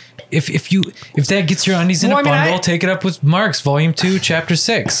up. If that gets your undies in a bundle, take it up with Marx, Volume 2, Chapter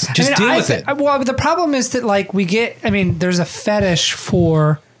 6. Just deal with it. Well, the problem is that like there's a fetish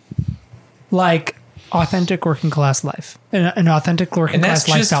for like authentic working class life, an authentic working class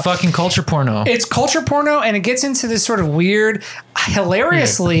lifestyle. And that's just fucking culture porno. It's culture porno, and it gets into this sort of weird,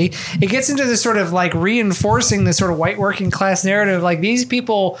 hilariously, it gets into this sort of like reinforcing this sort of white working class narrative. Like these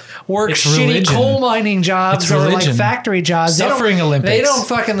people work shitty coal mining jobs or like factory jobs. Suffering Olympics. They don't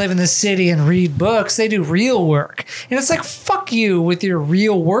fucking live in the city and read books. They do real work. And it's like, fuck you with your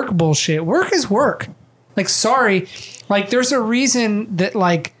real work bullshit. Work is work. Like, sorry. Like, there's a reason that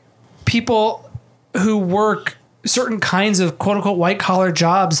like people who work certain kinds of quote unquote white collar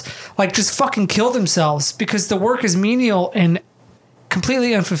jobs like just fucking kill themselves because the work is menial and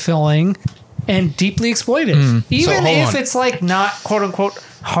completely unfulfilling and deeply exploitive. Even if it's like not quote unquote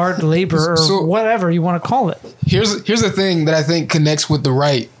hard labor or whatever you want to call it. Here's the thing that I think connects with the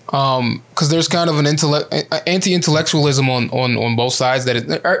right. Because there's kind of an anti-intellectualism on both sides.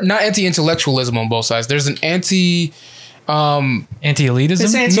 Not anti-intellectualism on both sides. There's an Anti-elitism?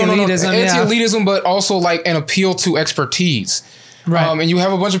 It's anti-elitism, no, anti-elitism, but also like an appeal to expertise. Right. And you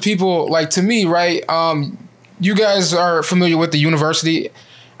have a bunch of people like, to me, right? You guys are familiar with the university.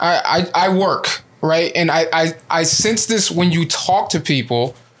 I work, right? And I sense this when you talk to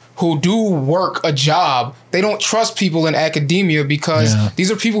people who do work a job. They don't trust people in academia because these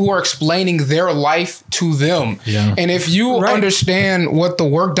are people who are explaining their life to them. Yeah. And if you understand what the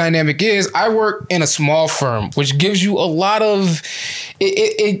work dynamic is, I work in a small firm, which gives you a lot of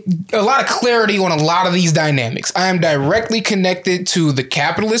clarity on a lot of these dynamics. I am directly connected to the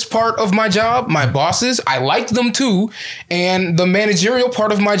capitalist part of my job, my bosses. I like them too. And the managerial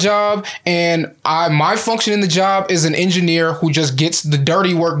part of my job, and my function in the job is an engineer who just gets the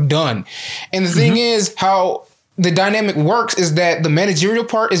dirty work done. And the thing is, how the dynamic works is that the managerial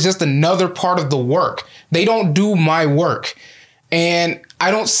part is just another part of the work. They don't do my work. And I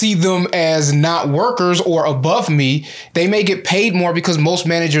don't see them as not workers or above me. They may get paid more because most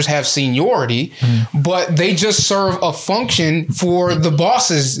managers have seniority, but they just serve a function for the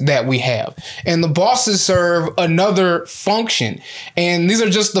bosses that we have. And the bosses serve another function. And these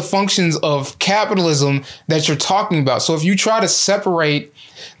are just the functions of capitalism that you're talking about. So if you try to separate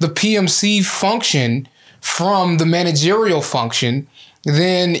the PMC function from the managerial function,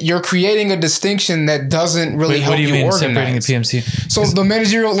 then you're creating a distinction that doesn't really help you organize. What do you mean separating the PMC? So the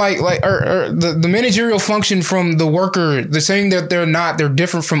managerial, the managerial function from the worker, they're saying that they're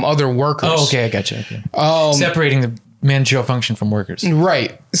different from other workers. Oh, okay, I gotcha. Okay. Separating the managerial function from workers.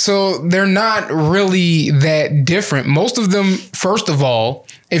 Right. So they're not really that different. Most of them, first of all,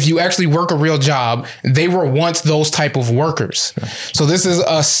 if you actually work a real job, they were once those type of workers. Sure. So this is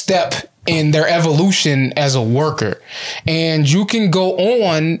a step in their evolution as a worker. And you can go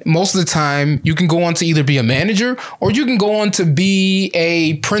on, most of the time, you can go on to either be a manager, or you can go on to be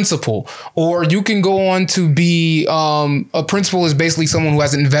a principal, or you can go on to be a principal is basically someone who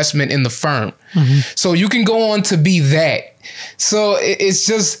has an investment in the firm. So you can go on to be that. So it's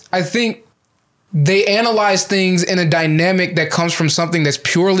just, I think they analyze things in a dynamic that comes from something that's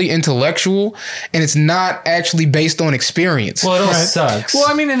purely intellectual, and it's not actually based on experience. Well, it all sucks. Well,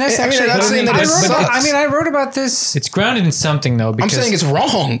 I mean, and that's actually. I wrote about this. It's grounded in something, though. Because, I'm saying it's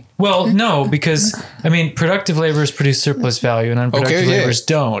wrong. Well, no, because productive laborers produce surplus value, and unproductive laborers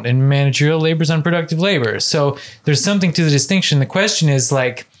don't, and managerial labor is unproductive labor. So there's something to the distinction. The question is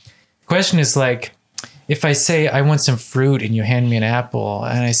like, if I say I want some fruit and you hand me an apple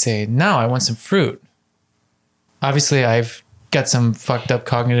and I say, no, I want some fruit. Obviously, I've got some fucked up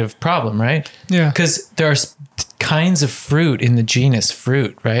cognitive problem, right? Yeah. Because there are kinds of fruit in the genus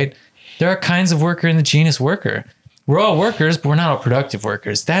fruit, right? There are kinds of worker in the genus worker. We're all workers, but we're not all productive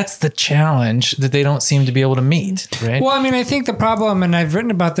workers. That's the challenge that they don't seem to be able to meet, right? Well, I think the problem, and I've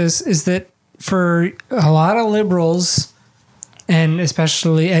written about this, is that for a lot of liberals, and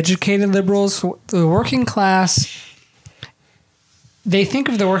especially educated liberals, the working class, they think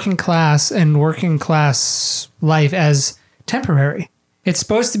of the working class and working class life as temporary. It's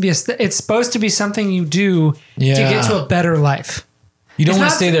supposed to be something you do to get to a better life. You don't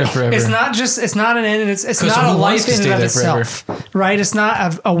want to stay there forever. It's not an end. It's not a life in and of itself, right? It's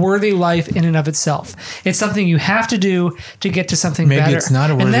not a worthy life in and of itself. It's something you have to do to get to something better. Maybe it's not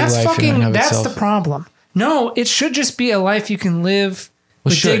a worthy life in and of itself. That's the problem. No, it should just be a life you can live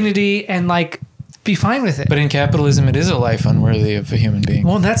with dignity and be fine with it. But in capitalism, it is a life unworthy of a human being.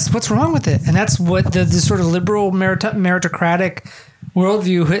 Well, that's what's wrong with it. And that's what the sort of liberal meritocratic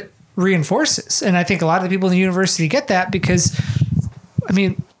worldview reinforces. And I think a lot of the people in the university get that because,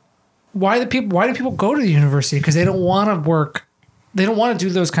 why do people go to the university? Because they don't want to work. They don't want to do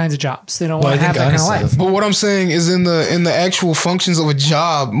those kinds of jobs. They don't want to have that kind of life. But what I'm saying is in the actual functions of a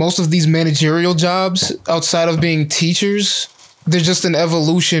job, most of these managerial jobs outside of being teachers, they're just an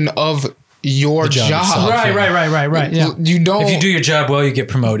evolution of your job. Itself, right. Yeah. You don't. If you do your job well, you get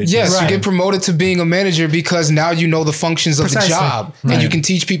promoted. Yes, you get promoted to being a manager because now you know the functions of the job, and you can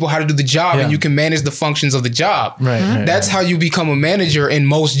teach people how to do the job, and you can manage the functions of the job. Right. That's how you become a manager in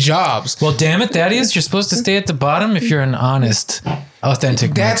most jobs. Well, damn it, Thaddeus, you're supposed to stay at the bottom if you're an honest,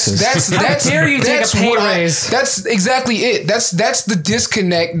 authentic Marxist. That's dare you take a pay raise. That's exactly it. That's the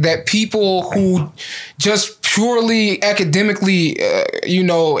disconnect that people who just purely academically,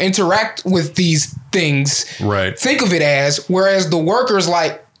 interact with these things, think of it as, whereas the workers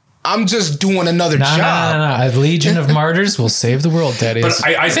I'm just doing another job. No. A legion of martyrs will save the world, Thaddeus.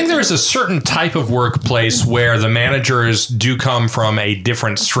 But I think there is a certain type of workplace where the managers do come from a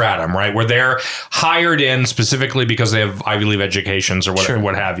different stratum, right? Where they're hired in specifically because they have Ivy League educations or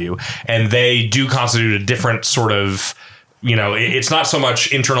what have you. And they do constitute a different sort of it's not so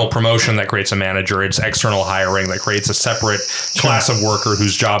much internal promotion that creates a manager, it's external hiring that creates a separate class of worker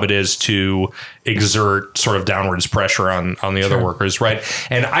whose job it is to exert sort of downwards pressure on the other workers, right?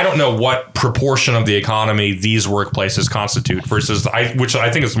 And I don't know what proportion of the economy these workplaces constitute versus which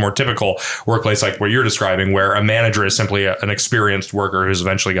I think is the more typical workplace, like what you're describing, where a manager is simply an experienced worker who's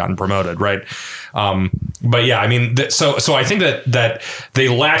eventually gotten promoted, right? But yeah, I mean, so I think that they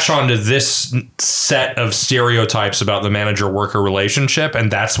latch onto this set of stereotypes about the manager-worker relationship,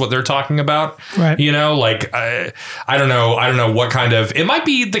 and that's what they're talking about. Right. I don't know what kind of, it might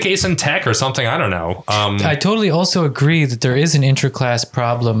be the case in tech or something. I don't know. I totally also agree that there is an interclass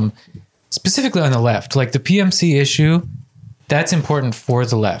problem, specifically on the left, like the PMC issue. That's important for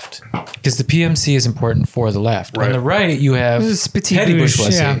the left because the PMC is important for the left. Right. On the right, you have petty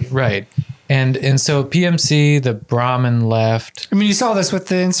bourgeoisie, right? And so PMC, the Brahmin left. I mean, you saw this with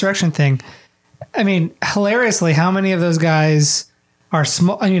the insurrection thing. I mean, hilariously, how many of those guys are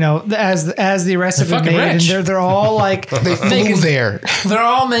small? As the arrest have been made, and they're all like They flew there. They're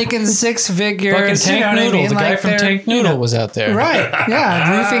all making six figures. Fucking Tank Noodle, the guy from Tank Noodle was out there, right?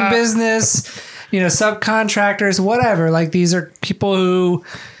 Yeah, roofing business. Subcontractors, whatever. Like these are people who,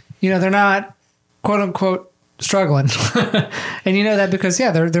 they're not quote unquote struggling, and you know that because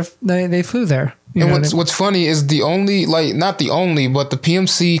they flew there. And what's funny is the only, not the only, but the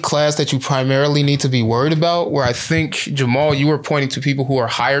PMC class that you primarily need to be worried about, where I think, Jamal, you were pointing to people who are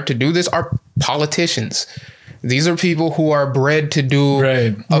hired to do this, are politicians. These are people who are bred to do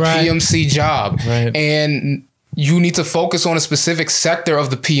a PMC job. Right. And you need to focus on a specific sector of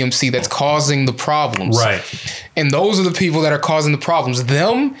the PMC that's causing the problems. Right. And those are the people that are causing the problems.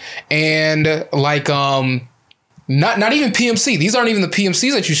 Them and not even PMC. These aren't even the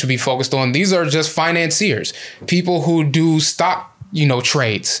PMCs that you should be focused on. These are just financiers, people who do stock,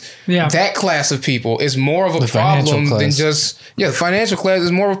 trades. Yeah. That class of people is more of a problem than just, the financial class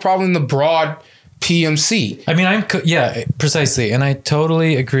is more of a problem than the broad PMC. I mean, precisely. And I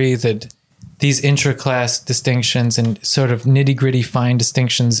totally agree that these intra-class distinctions and sort of nitty-gritty fine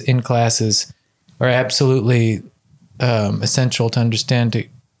distinctions in classes are absolutely essential to understand,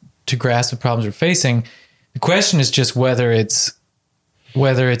 to grasp the problems we're facing. The question is just whether it's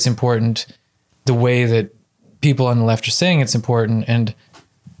important the way that people on the left are saying it's important. And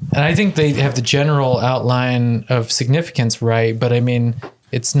I think they have the general outline of significance right, but I mean,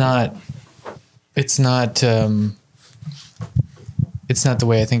 it's not the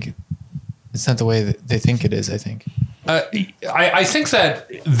way I think it's not the way that they think it is, I think. I think that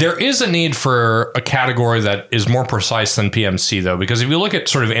there is a need for a category that is more precise than PMC, though, because if you look at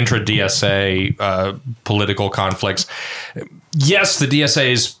sort of intra-DSA political conflicts, yes, the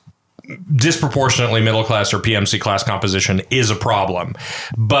DSA's disproportionately middle class or PMC class composition is a problem.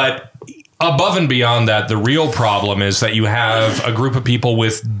 But above and beyond that, the real problem is that you have a group of people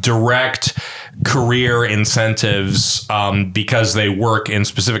with direct career incentives because they work in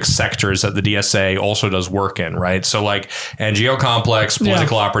specific sectors that the DSA also does work in, right? So like NGO complex,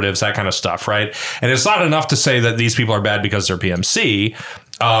 political operatives, that kind of stuff, right? And it's not enough to say that these people are bad because they're PMC.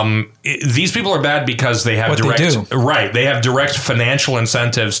 These people are bad because they have they have direct financial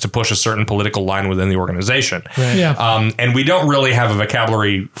incentives to push a certain political line within the organization. Right. Yeah. And we don't really have a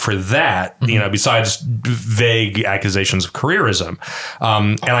vocabulary for that, besides vague accusations of careerism.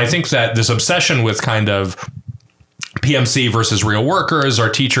 And I think that this obsession with kind of PMC versus real workers, are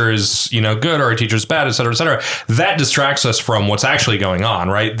teachers, good, or are teachers bad, et cetera, that distracts us from what's actually going on,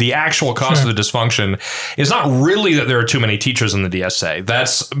 right? The actual cause of the dysfunction is not really that there are too many teachers in the DSA.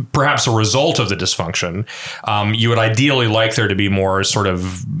 That's perhaps a result of the dysfunction. You would ideally like there to be more sort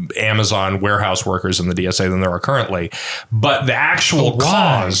of Amazon warehouse workers in the DSA than there are currently. But the actual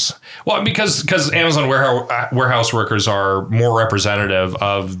cause, because Amazon warehouse workers are more representative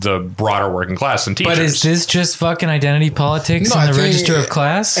of the broader working class than teachers. But is this just fucking identity politics in the register of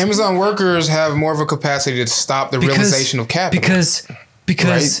class? Amazon workers have more of a capacity to stop the realization of capital.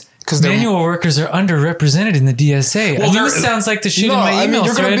 Because manual workers are underrepresented in the DSA. Well, this sounds like the shit in my email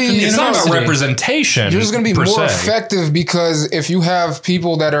thread from the It's not university. about representation. You're just going to be more effective because if you have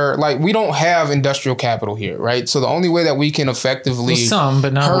people that are we don't have industrial capital here, right? So the only way that we can effectively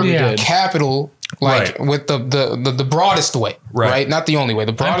but not hurt capital with the broadest way, right? Not the only way.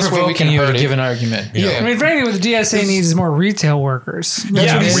 The broadest way we can hurt it. Give an argument. Yeah. I mean, frankly, what the DSA needs is more retail workers.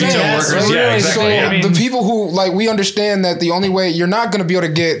 Retail workers. Yeah, exactly. So the people who we understand that the only way you're not going to be able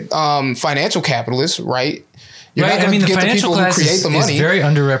to get financial capitalists, right? You're not going to get the people who create the money. Is very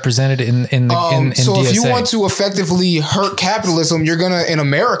underrepresented in so DSA. if you want to effectively hurt capitalism, in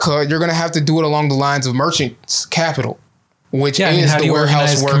America, you're gonna have to do it along the lines of merchants' capital, which is the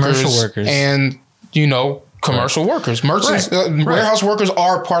warehouse workers and commercial workers. Merchants, warehouse workers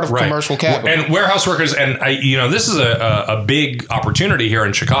are part of commercial capital. And warehouse workers, and this is a big opportunity here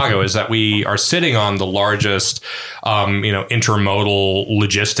in Chicago, is that we are sitting on the largest, intermodal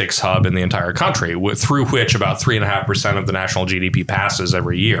logistics hub in the entire country, through which about 3.5% of the national GDP passes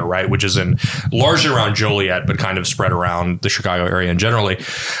every year, right? Which is largely around Joliet, but kind of spread around the Chicago area and generally.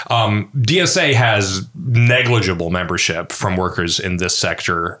 DSA has negligible membership from workers in this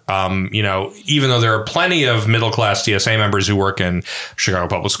sector. Even though there are plenty of middle-class DSA members who work in Chicago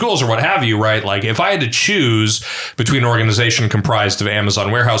public schools or what have you, right? Like if I had to choose between an organization comprised of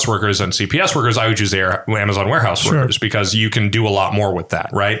Amazon warehouse workers and CPS workers, I would choose the Amazon warehouse workers because you can do a lot more with that,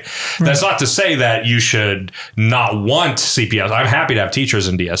 right? That's not to say that you should not want CPS. I'm happy to have teachers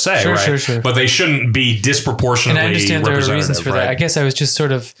in DSA, right? Sure. But they shouldn't be disproportionately and I understand there are reasons for that. I guess I was just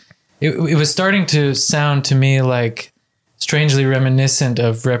sort of, it was starting to sound to me like strangely reminiscent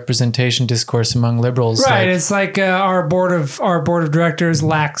of representation discourse among liberals. Right. It's like our board of directors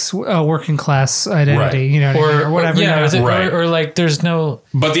lacks working class identity, or whatever. Yeah, or like there's no.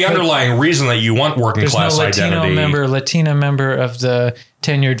 But the underlying reason that you want working class identity, Latina member of the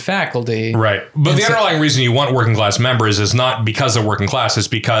tenured faculty, right? But the underlying reason you want working class members is not because they're working class; it's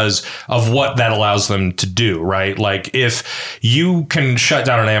because of what that allows them to do, right? Like if you can shut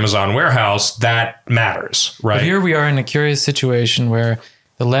down an Amazon warehouse, that matters, right? But here we are in a curious situation where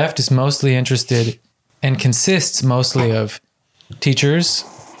the left is mostly interested and consists mostly of teachers,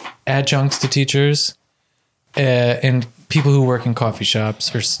 adjuncts to teachers, and people who work in coffee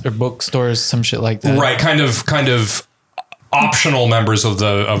shops or bookstores, some shit like that. Right, kind of optional members of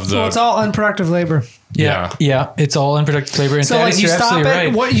the. Well, it's all unproductive labor. Yeah, it's all unproductive labor. And so like you stop it.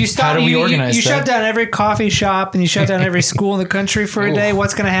 Right. What you stop? How do we organize you shut down every coffee shop and you shut down every school in the country for a day.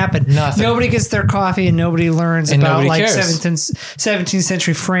 What's going to happen? Nothing. Nobody gets their coffee and nobody learns and about nobody like 17th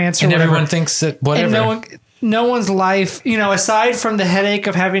century France or and whatever. Everyone thinks that whatever. And no one's life, aside from the headache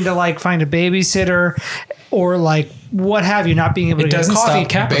of having to like find a babysitter or like what have you, not being able to get coffee. Stop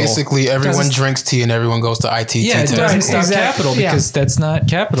capital. Basically, everyone drinks tea and everyone goes to ITT. Yeah, it doesn't stop capital because that's not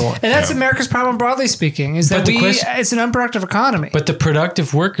capital. And that's America's problem, broadly speaking, is that it's an unproductive economy. But the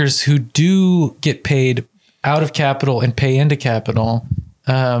productive workers who do get paid out of capital and pay into capital,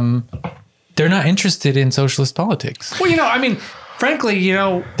 they're not interested in socialist politics. Well, frankly,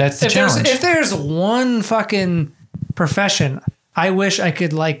 that's the challenge. If there's one fucking profession I wish I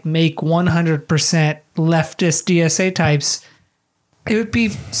could like make 100% leftist DSA types, it would be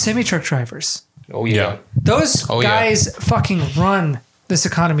semi-truck drivers. Oh yeah. Those guys fucking run this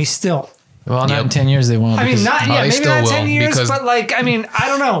economy still. Well, not in 10 years they won't. Maybe not 10 years, but I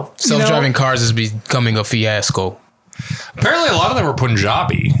don't know. Self-driving cars is becoming a fiasco. Apparently a lot of them were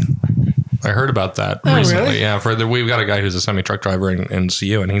Punjabi. I heard about that recently. Really? Yeah, we've got a guy who's a semi-truck driver in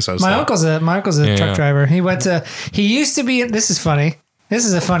CU, and he says my uncle's a truck driver. He used to be. This is funny. This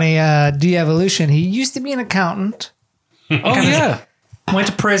is a funny de-evolution. He used to be an accountant. Went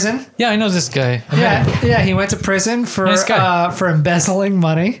to prison. Yeah, I know this guy. He went to prison for embezzling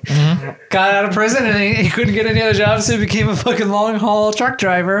money. Mm-hmm. Got out of prison and he couldn't get any other jobs, so he became a fucking long haul truck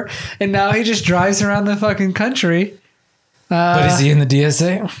driver. And now he just drives around the fucking country. But is he in the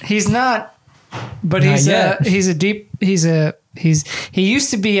DSA? He's not. But he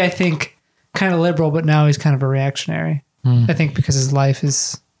used to be, I think, kind of liberal, but now he's kind of a reactionary. I think because his life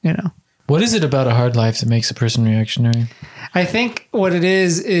is, What is it about a hard life that makes a person reactionary? I think what it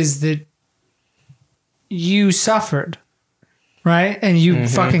is that you suffered, right? And you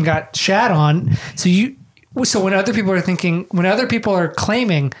fucking got shat on. So when other people are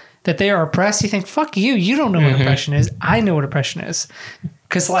claiming that they are oppressed, you think, fuck you. You don't know what oppression is. I know what oppression is.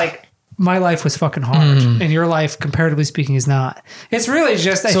 Because my life was fucking hard, and your life, comparatively speaking, is not. It's really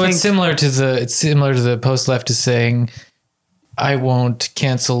just. I think it's similar to the post leftist saying, "I won't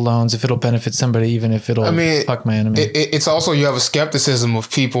cancel loans if it'll benefit somebody, even if it'll fuck my enemy." It's also you have a skepticism of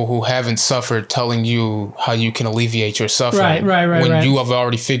people who haven't suffered telling you how you can alleviate your suffering. Right. When you have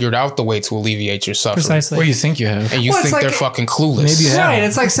already figured out the way to alleviate your suffering. Precisely. Or you think you have, and you think they're fucking clueless. Maybe you have. Right.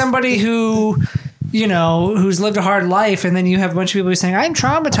 It's like somebody who. Who's lived a hard life, and then you have a bunch of people who are saying, I'm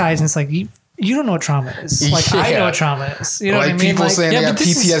traumatized. And it's like, you don't know what trauma is. I know what trauma is. You know what I mean? People saying they have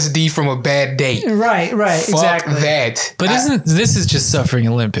PTSD from a bad date. Right, Fuck exactly. that. But this is just suffering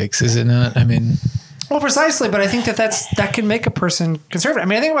Olympics, is it not? Well, precisely, but I think that can make a person conservative.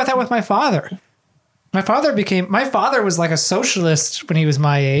 I think about that with my father. My father was like a socialist when he was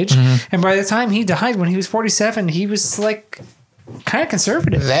my age. And by the time he died, when he was 47, he was like kind of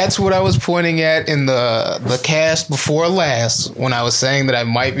conservative. That's what I was pointing at in the cast before last when I was saying that I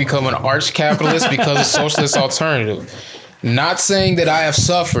might become an arch capitalist because of socialist alternative. Not saying that I have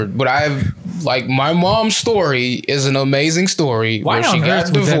suffered, but I have like my mom's story is an amazing story Why where she on got earth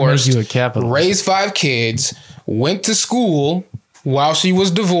would that make divorced, you a capitalist? raised 5 kids, went to school while she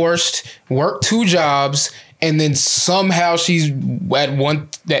was divorced, worked 2 jobs, and then somehow she's at one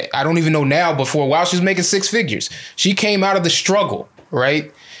that I don't even know now before while she's making 6 figures. She came out of the struggle,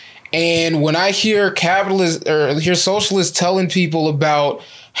 right? And when I hear capitalists or hear socialists telling people about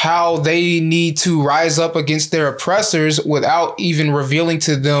how they need to rise up against their oppressors without even revealing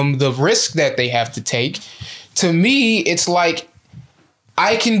to them the risk that they have to take, to me, it's like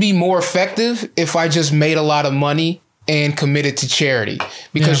I can be more effective if I just made a lot of money and committed to charity,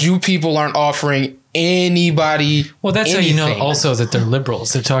 because you people aren't offering anybody. Well, that's anything. how you know also that they're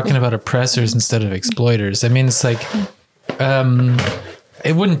liberals. They're talking about oppressors instead of exploiters. I mean, it's like,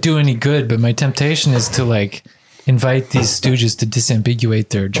 it wouldn't do any good, but my temptation is to like invite these stooges to disambiguate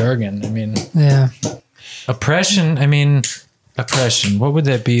their jargon. I mean, oppression. What would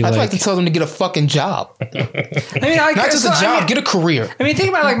that be? I'd like to tell them to get a fucking job. I mean, like, Not just a job, get a career. I mean, think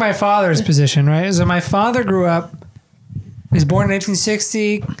about like my father's position, right? So my father grew up. He was born in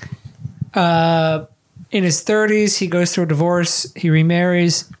 1960. In his 30s, he goes through a divorce. He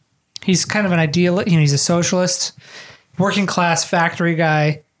remarries. He's kind of an idealist. You know, he's a socialist, working class factory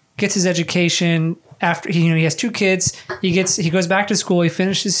guy. Gets his education after he has 2 kids. He goes back to school. He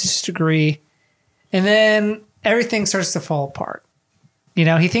finishes his degree, and then everything starts to fall apart. You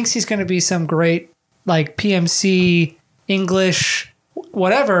know, he thinks he's going to be some great like PMC, English,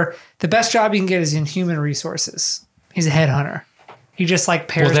 whatever. The best job he can get is in human resources. He's a headhunter. He just like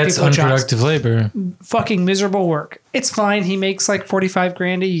pairs well, that's people with jobs. unproductive labor. Fucking miserable work. It's fine. He makes like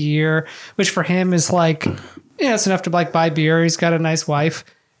 $45,000 a year, which for him is like, it's enough to like buy beer. He's got a nice wife.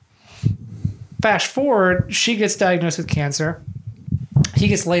 Fast forward, she gets diagnosed with cancer. He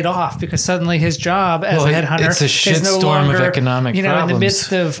gets laid off because suddenly his job as a headhunter it's a shitstorm of economic problems.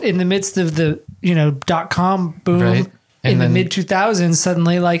 in the midst of the .com boom, Right. in the mid 2000s,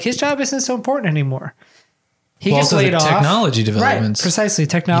 suddenly like his job isn't so important anymore. He gets laid off. Technology developments. Right, precisely.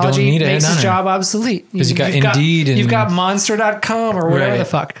 Technology makes his job obsolete. Because you got Indeed and you've got Monster.com or whatever Right. the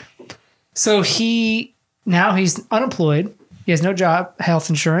fuck. So now he's unemployed. He has no job,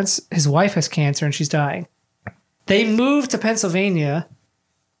 health insurance. His wife has cancer and she's dying. They move to Pennsylvania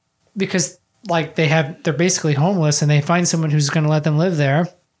because like they're basically homeless and they find someone who's going to let them live there.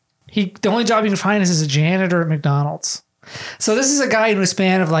 The only job he can find is as a janitor at McDonald's. So this is a guy in a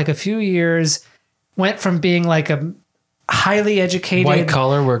span of like a few years went from being like a highly educated white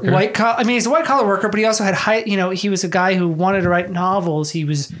collar worker. He's a white collar worker, but he also had he was a guy who wanted to write novels. He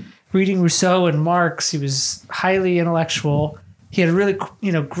was reading Rousseau and Marx. He was highly intellectual. He had a really,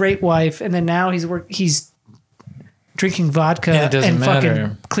 great wife. And then now he's drinking vodka and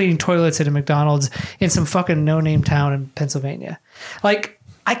fucking cleaning toilets at a McDonald's in some fucking no-name town in Pennsylvania. Like,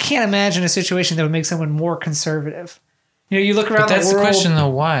 I can't imagine a situation that would make someone more conservative. You look around the world. That's the question, though.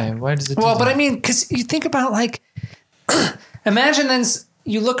 Why? Why does it? Well, but I mean, because you think about like, imagine then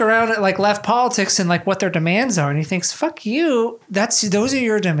you look around at like left politics and like what their demands are, and he thinks, "Fuck you." Those are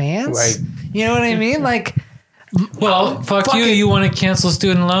your demands, right? You know what I mean? Like, well, fuck you. You want to cancel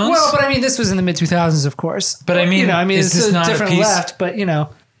student loans? Well, but I mean, this was in the mid 2000s, of course. But I mean, it's a different left, but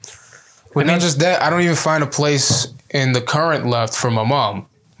But not just that, I don't even find a place in the current left for my mom.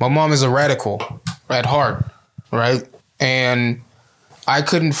 My mom is a radical at heart, right? And I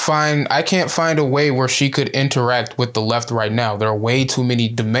can't find a way where she could interact with the left right now. There are way too many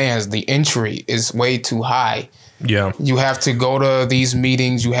demands. The entry is way too high. Yeah. You have to go to these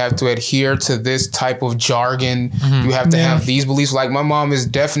meetings. You have to adhere to this type of jargon. Mm-hmm. You have to have these beliefs. Like my mom is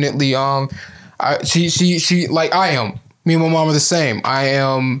definitely, she like I am. Me and my mom are the same. I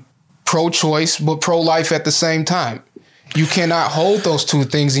am pro-choice, but pro-life at the same time. You cannot hold those two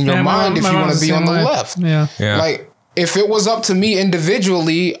things in your mind if you want to be on the left. Yeah. Like, if it was up to me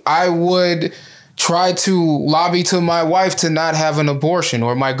individually, I would try to lobby to my wife to not have an abortion,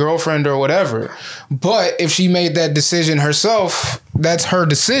 or my girlfriend or whatever. But if she made that decision herself, that's her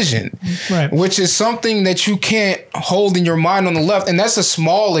decision, right? Which is something that you can't hold in your mind on the left. And that's a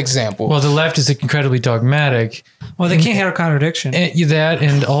small example. Well, the left is incredibly dogmatic. Well, they can't handle contradiction.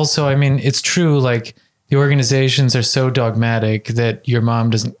 And also, I mean, it's true. Like, the organizations are so dogmatic that your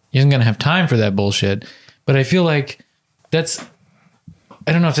mom isn't going to have time for that bullshit. But I feel like I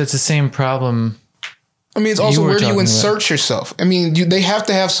don't know if that's the same problem. I mean, it's also where do you insert yourself? I mean, they have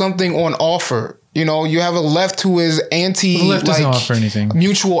to have something on offer. You have a left who is anti the left doesn't offer anything.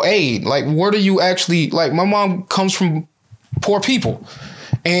 Mutual aid. Like, where do you actually, like, my mom comes from poor people.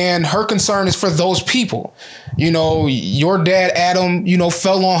 And her concern is for those people. You know, your dad, Adam, you know,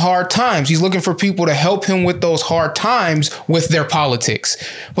 fell on hard times. He's looking for people to help him with those hard times with their politics.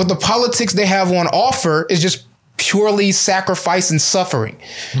 But the politics they have on offer is just purely sacrifice and suffering.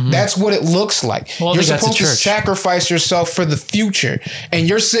 That's what it looks like. Well, you're supposed to sacrifice yourself for the future. And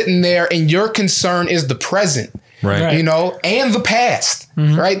you're sitting there and your concern is the present. Right. You know, and the past,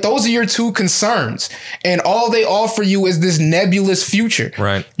 right? Those are your two concerns. And all they offer you is this nebulous future.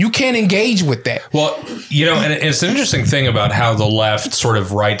 Right. You can't engage with that. Well, you know, and it's an interesting thing about how the left sort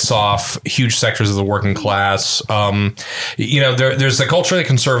of writes off huge sectors of the working class. You know, there's the culturally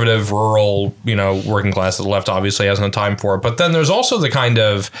conservative, rural, you know, working class that the left obviously has no time for. But then there's also the kind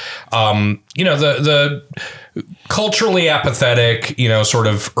of, you know, the culturally apathetic, you know, sort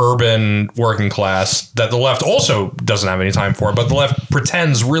of urban working class that the left also doesn't have any time for, but the left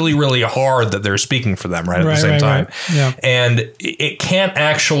pretends really, really hard that they're speaking for them at the same time. Right. Yeah. And it can't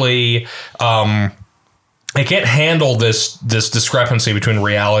actually, it can't handle this discrepancy between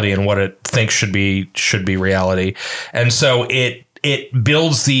reality and what it thinks should be reality. And so it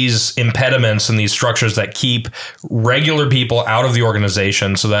builds these impediments and these structures that keep regular people out of the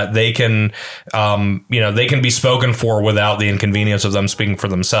organization so that they can, you know, they can be spoken for without the inconvenience of them speaking for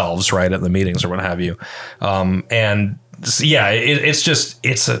themselves, right, at the meetings or what have you. And yeah,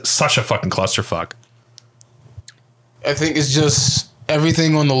 it's such a fucking clusterfuck. I think it's just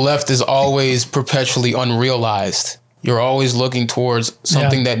everything on the left is always perpetually unrealized. You're always looking towards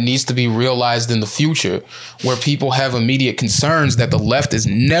something that needs to be realized in the future, where people have immediate concerns that the left is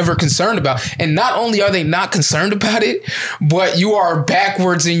never concerned about. And not only are they not concerned about it, but you are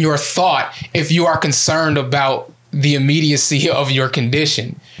backwards in your thought if you are concerned about the immediacy of your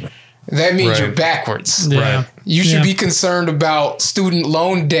condition. That means you're backwards. Yeah. Right. You should be concerned about student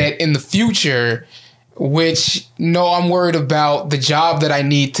loan debt in the future, which, no, I'm worried about the job that I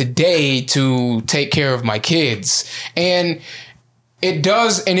need today to take care of my kids. And it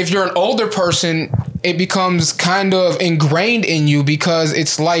does. And if you're an older person, it becomes kind of ingrained in you, because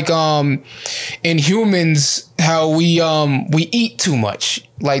it's like in humans, how we eat too much.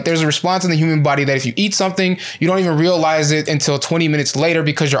 Like, there's a response in the human body that if you eat something, you don't even realize it until 20 minutes later,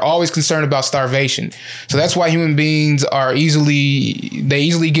 because you're always concerned about starvation. So that's why human beings are easily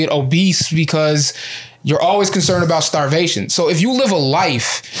get obese, because you're always concerned about starvation. So if you live a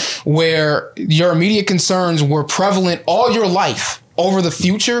life where your immediate concerns were prevalent all your life over the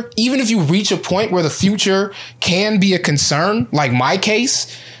future, even if you reach a point where the future can be a concern, like my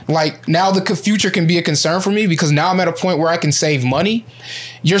case, like now the future can be a concern for me because now I'm at a point where I can save money,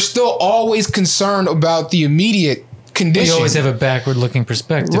 you're still always concerned about the immediate condition. You always have a backward looking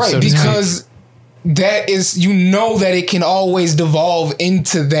perspective. Right, so to because speak. that is, you know that it can always devolve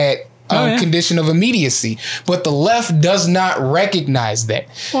into that condition of immediacy. But the left does not recognize that.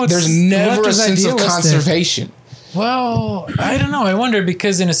 Well, there's never a sense of conservation. Well, I don't know. I wonder,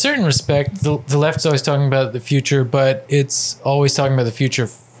 because in a certain respect, the left's always talking about the future, but it's always talking about the future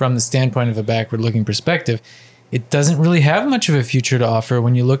from the standpoint of a backward-looking perspective. It doesn't really have much of a future to offer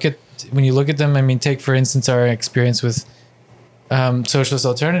when you look at them. I mean, take for instance our experience with Socialist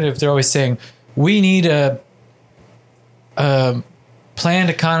Alternative. They're always saying we need a planned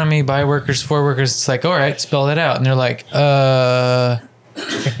economy by workers for workers. It's like, all right, spell that out, and they're like, what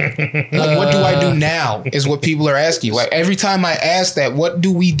do I do now is what people are asking. Like, every time I ask that, what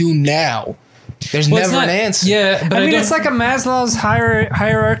do we do now? There's never an answer. Yeah, but I mean, it's like a Maslow's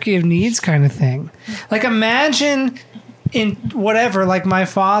hierarchy of needs kind of thing. Like, imagine in whatever, like my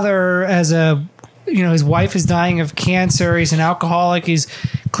father his wife is dying of cancer. He's an alcoholic. He's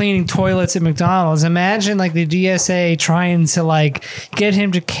cleaning toilets at McDonald's. Imagine like the DSA trying to like get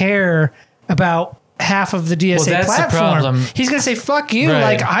him to care about half of the DSA platform. The problem. He's going to say, fuck you. Right.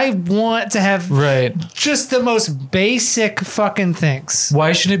 Like, I want to have just the most basic fucking things.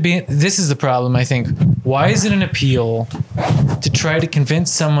 Why should it be? This is the problem, I think. Why is it an appeal to try to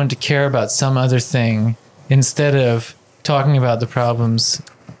convince someone to care about some other thing instead of talking about the problems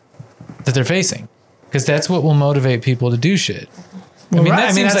that they're facing? Because that's what will motivate people to do shit. Well,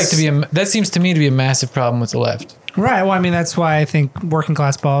 that seems to me to be a massive problem with the left. Right. Well, I mean, that's why I think working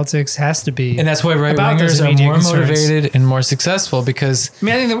class politics has to be, and that's why right wingers are more motivated and more successful. Because I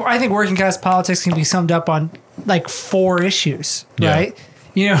mean, I think working class politics can be summed up on like 4 issues, right?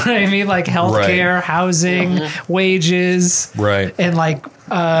 You know what I mean? Like healthcare, housing, wages, and like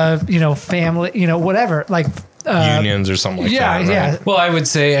family, whatever, like unions or something like that. Yeah. Well, I would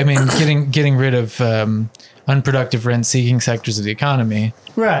say, I mean, getting rid of unproductive rent-seeking sectors of the economy.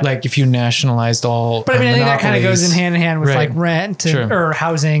 Right. Like if you nationalized all. But I mean, I think that kind of goes in monopolies. hand with Right. like rent and, Sure. or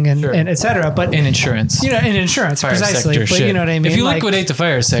housing and et cetera. But And insurance. in insurance, Fire precisely. sector But shit. you know what I mean? If you Like, liquidate the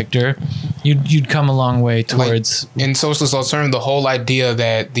fire sector, you'd come a long way towards. In socialist alternative, the whole idea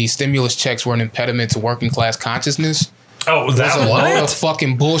that the stimulus checks were an impediment to working class consciousness Oh, was that a load of what?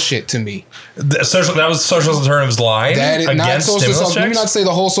 fucking bullshit to me. That was socialist alternative's line That is not against socialist. stimulus Let me checks? not say the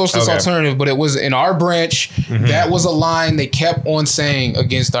whole socialist Okay. alternative, but it was in our branch. That was a line they kept on saying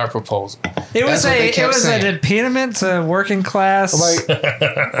against our proposal. it was That's what they it kept was saying. an impediment to working class.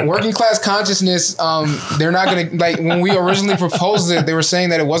 Like working class consciousness, they're not gonna like when we originally proposed it, they were saying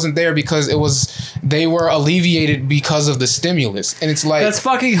that it wasn't there because they were alleviated because of the stimulus. And it's like that's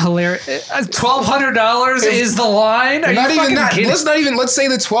fucking hilarious. $1,200 is the line. Are not you even fucking that. kidding? Let's say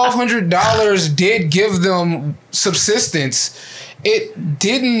the $1,200 did give them subsistence. It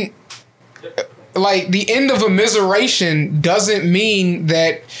didn't. Like the end of immiseration doesn't mean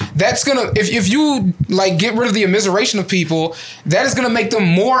that's gonna if you like get rid of the immiseration of people, that is gonna make them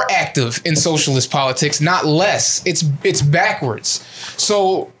more active in socialist politics, not less. It's backwards.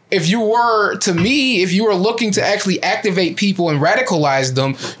 So if you were looking to actually activate people and radicalize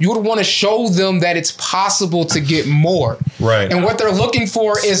them, you would want to show them that it's possible to get more. Right. And what they're looking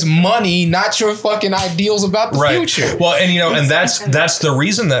for is money, not your fucking ideals about the future. Well, and that's the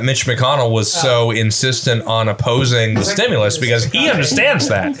reason that Mitch McConnell was so insistent on opposing the stimulus, because he understands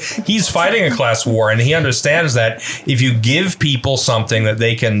that. He's fighting a class war, and he understands that if you give people something that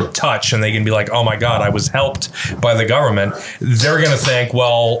they can touch and they can be like, oh my God, I was helped by the government, they're going to think,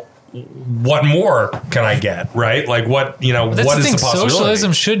 well, what more can I get? Right? Like what That's what the is thing. the possibility?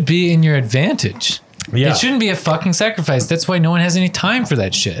 Socialism should be in your advantage. Yeah. It shouldn't be a fucking sacrifice. That's why no one has any time for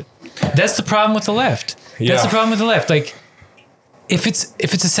that shit. That's the problem with the left. Yeah. That's the problem with the left. Like, if it's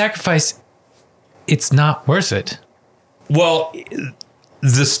a sacrifice, it's not worth it. Well,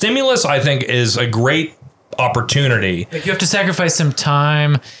 the stimulus, I think, is a great opportunity. Like you have to sacrifice some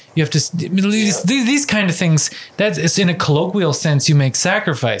time. You have to these kind of things. It's in a colloquial sense. You make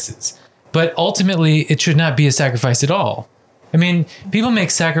sacrifices, but ultimately, it should not be a sacrifice at all. I mean, people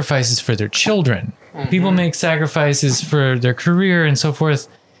make sacrifices for their children. People make sacrifices for their career and so forth.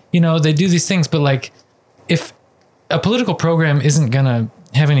 They do these things, but like, if a political program isn't gonna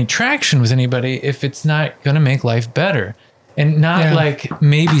have any traction with anybody, if it's not gonna make life better, and not like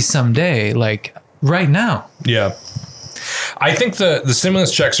maybe someday, like right now. Yeah. I think the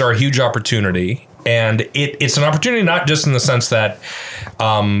stimulus checks are a huge opportunity, and it's an opportunity not just in the sense that,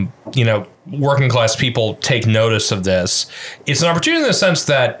 working class people take notice of this. It's an opportunity in the sense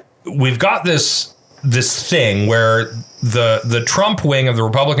that we've got this thing where the Trump wing of the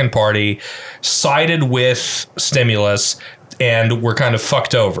Republican Party sided with stimulus, and we're kind of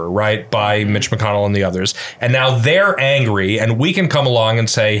fucked over, right, by Mitch McConnell and the others. And now they're angry, and we can come along and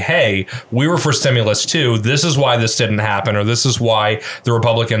say, hey, we were for stimulus too. This is why this didn't happen, or this is why the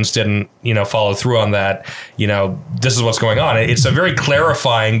Republicans didn't, follow through on that. This is what's going on. It's a very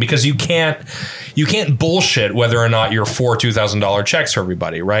clarifying, because you can't bullshit whether or not you're for $2,000 checks for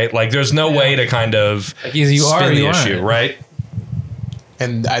everybody, right? Like there's no way to kind of either you are or spin the you issue, aren't. right?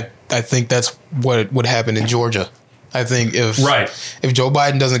 And I think that's what would happen in Georgia. I think if Joe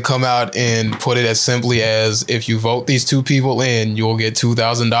Biden doesn't come out and put it as simply as, if you vote these two people in, you'll get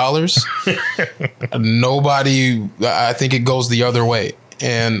 $2,000. Nobody, I think it goes the other way.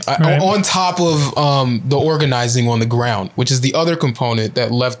 And on top of the organizing on the ground, which is the other component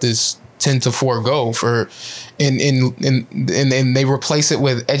that leftists tend to forego and they replace it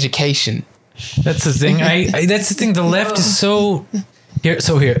with education. That's the thing. That's the thing. The left is so here.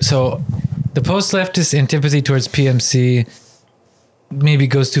 So the post-leftist antipathy towards PMC maybe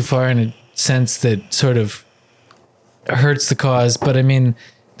goes too far in a sense that sort of hurts the cause. But I mean,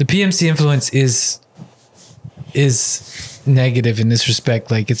 the PMC influence is negative in this respect.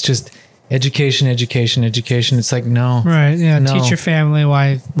 Like it's just education. It's like, no. Right. Yeah. No. Teach your family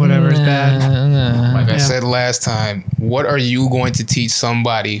why whatever is bad. Like I said last time, what are you going to teach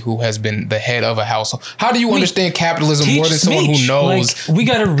somebody who has been the head of a household? How do you understand capitalism more than someone who knows? Like, we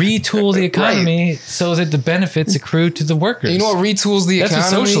got to retool the economy so that the benefits accrue to the workers. You know what retools the economy?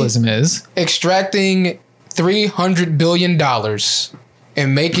 That's what socialism is. Extracting $300 billion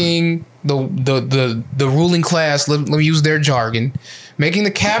and making the ruling class, let me use their jargon, making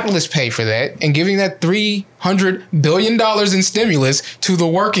the capitalists pay for that and giving that $300 billion in stimulus to the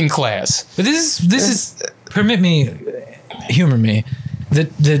working class. But this is humor me.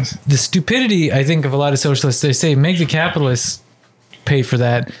 The stupidity, I think, of a lot of socialists, they say make the capitalists pay for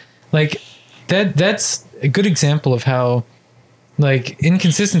that. Like that's a good example of how like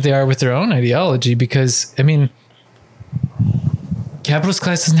inconsistent they are with their own ideology. Because I mean, capitalist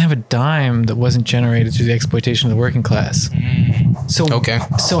class doesn't have a dime that wasn't generated through the exploitation of the working class. So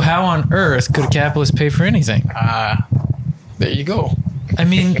So how on earth could a capitalist pay for anything? There you go. I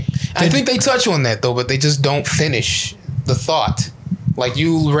mean, I think they touch on that though, but they just don't finish the thought. Like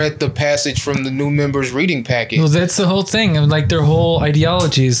you read the passage from the new members reading packet. Well, that's the whole thing. I mean, like their whole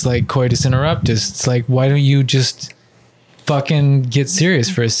ideology is like coitus interruptus. It's like, why don't you just fucking get serious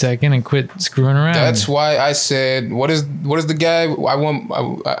for a second and quit screwing around? That's why I said, what is the guy? I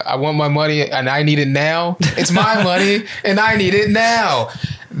want my money and I need it now. It's my money and I need it now.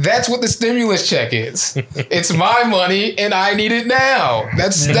 That's what the stimulus check is. It's my money and I need it now.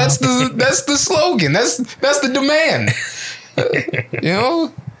 That's the slogan. That's the demand. You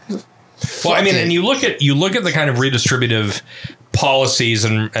know. Well, I mean, and you look at the kind of redistributive policies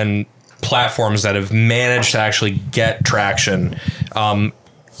and platforms that have managed to actually get traction.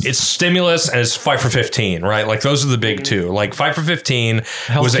 It's stimulus and it's 5 for 15, right? Like those are the big two. Like 5 for 15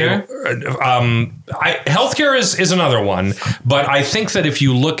 Healthcare? Healthcare is another one, but I think that if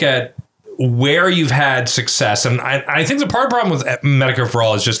you look at where you've had success, and I think the problem with Medicare for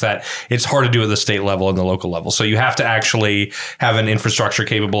All is just that it's hard to do at the state level and the local level. So you have to actually have an infrastructure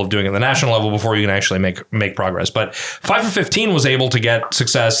capable of doing it at the national level before you can actually make progress. But 5 for 15 was able to get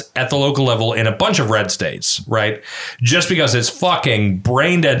success at the local level in a bunch of red states, right? Just because it's fucking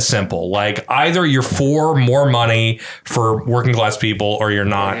brain dead simple. Like either you're for more money for working class people or you're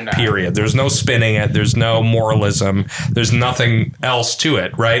not, period. There's no spinning it. There's no moralism. There's nothing else to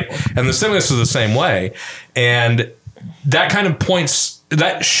it, right? And the stimulus is the same way. And that kind of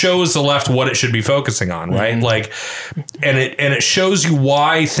that shows the left what it should be focusing on, right? Mm-hmm. Like, and it shows you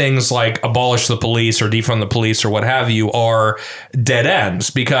why things like abolish the police or defund the police or what have you are dead ends.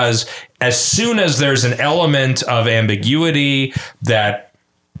 Because as soon as there's an element of ambiguity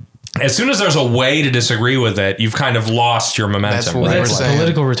as soon as there's a way to disagree with it, you've kind of lost your momentum. That's what we're saying.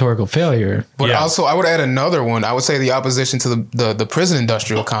 Political rhetorical failure. But also, I would add another one. I would say the opposition to the prison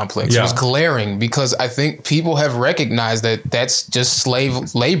industrial complex was glaring because I think people have recognized that that's just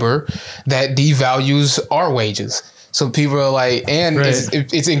slave labor that devalues our wages. So people are like, and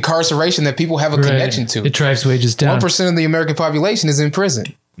it's incarceration that people have a connection to. It drives wages down. 1% of the American population is in prison.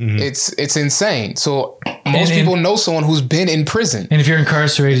 Mm-hmm. It's insane. So most people know someone who's been in prison. And if you're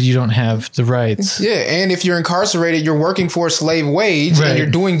incarcerated, you don't have the rights. Yeah, and if you're incarcerated, you're working for a slave wage and you're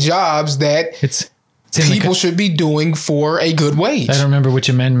doing jobs that people should be doing for a good wage. I don't remember which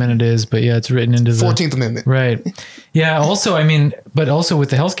amendment it is, but yeah, it's written into the 14th Amendment. Right. Yeah, also, I mean, but also with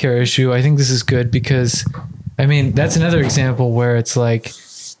the healthcare issue, I think this is good because, I mean, that's another example where it's like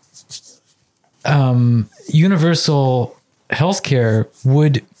universal healthcare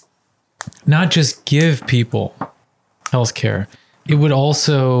would not just give people healthcare, it would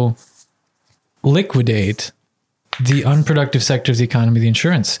also liquidate the unproductive sector of the economy, the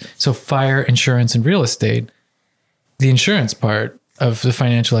insurance. So fire, insurance, and real estate, the insurance part of the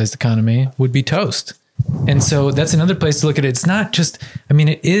financialized economy would be toast. And so that's another place to look at it. It's not just, I mean,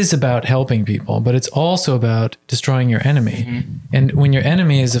 it is about helping people, but it's also about destroying your enemy. Mm-hmm. And when your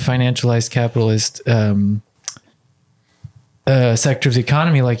enemy is a financialized capitalist sector of the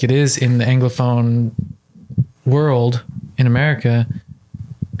economy, like it is in the Anglophone world in America,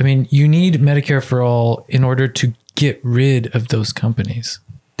 I mean, you need Medicare for all in order to get rid of those companies.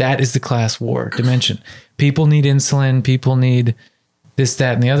 That is the class war dimension. People need insulin. People need this,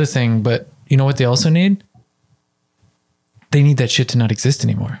 that, and the other thing. But you know what they also need? They need that shit to not exist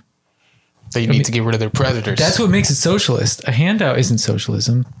anymore. They need to get rid of their predators. That's what makes it socialist. A handout isn't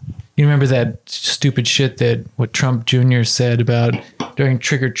socialism. You remember that stupid shit that what Trump Jr. said about during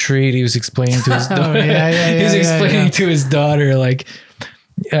trick or treat? He was explaining to his daughter. He was explaining to his daughter, like,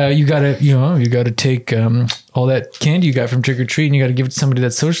 you gotta take all that candy you got from trick or treat and you gotta give it to somebody.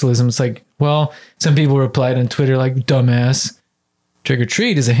 That's socialism. It's like, well, some people replied on Twitter like, dumbass. Trick or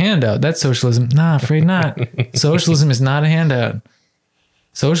treat is a handout. That's socialism. Nah, afraid not. Socialism is not a handout.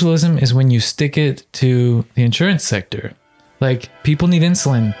 Socialism is when you stick it to the insurance sector. Like, people need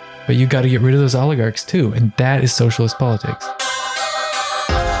insulin, but you got to get rid of those oligarchs too. And that is socialist politics.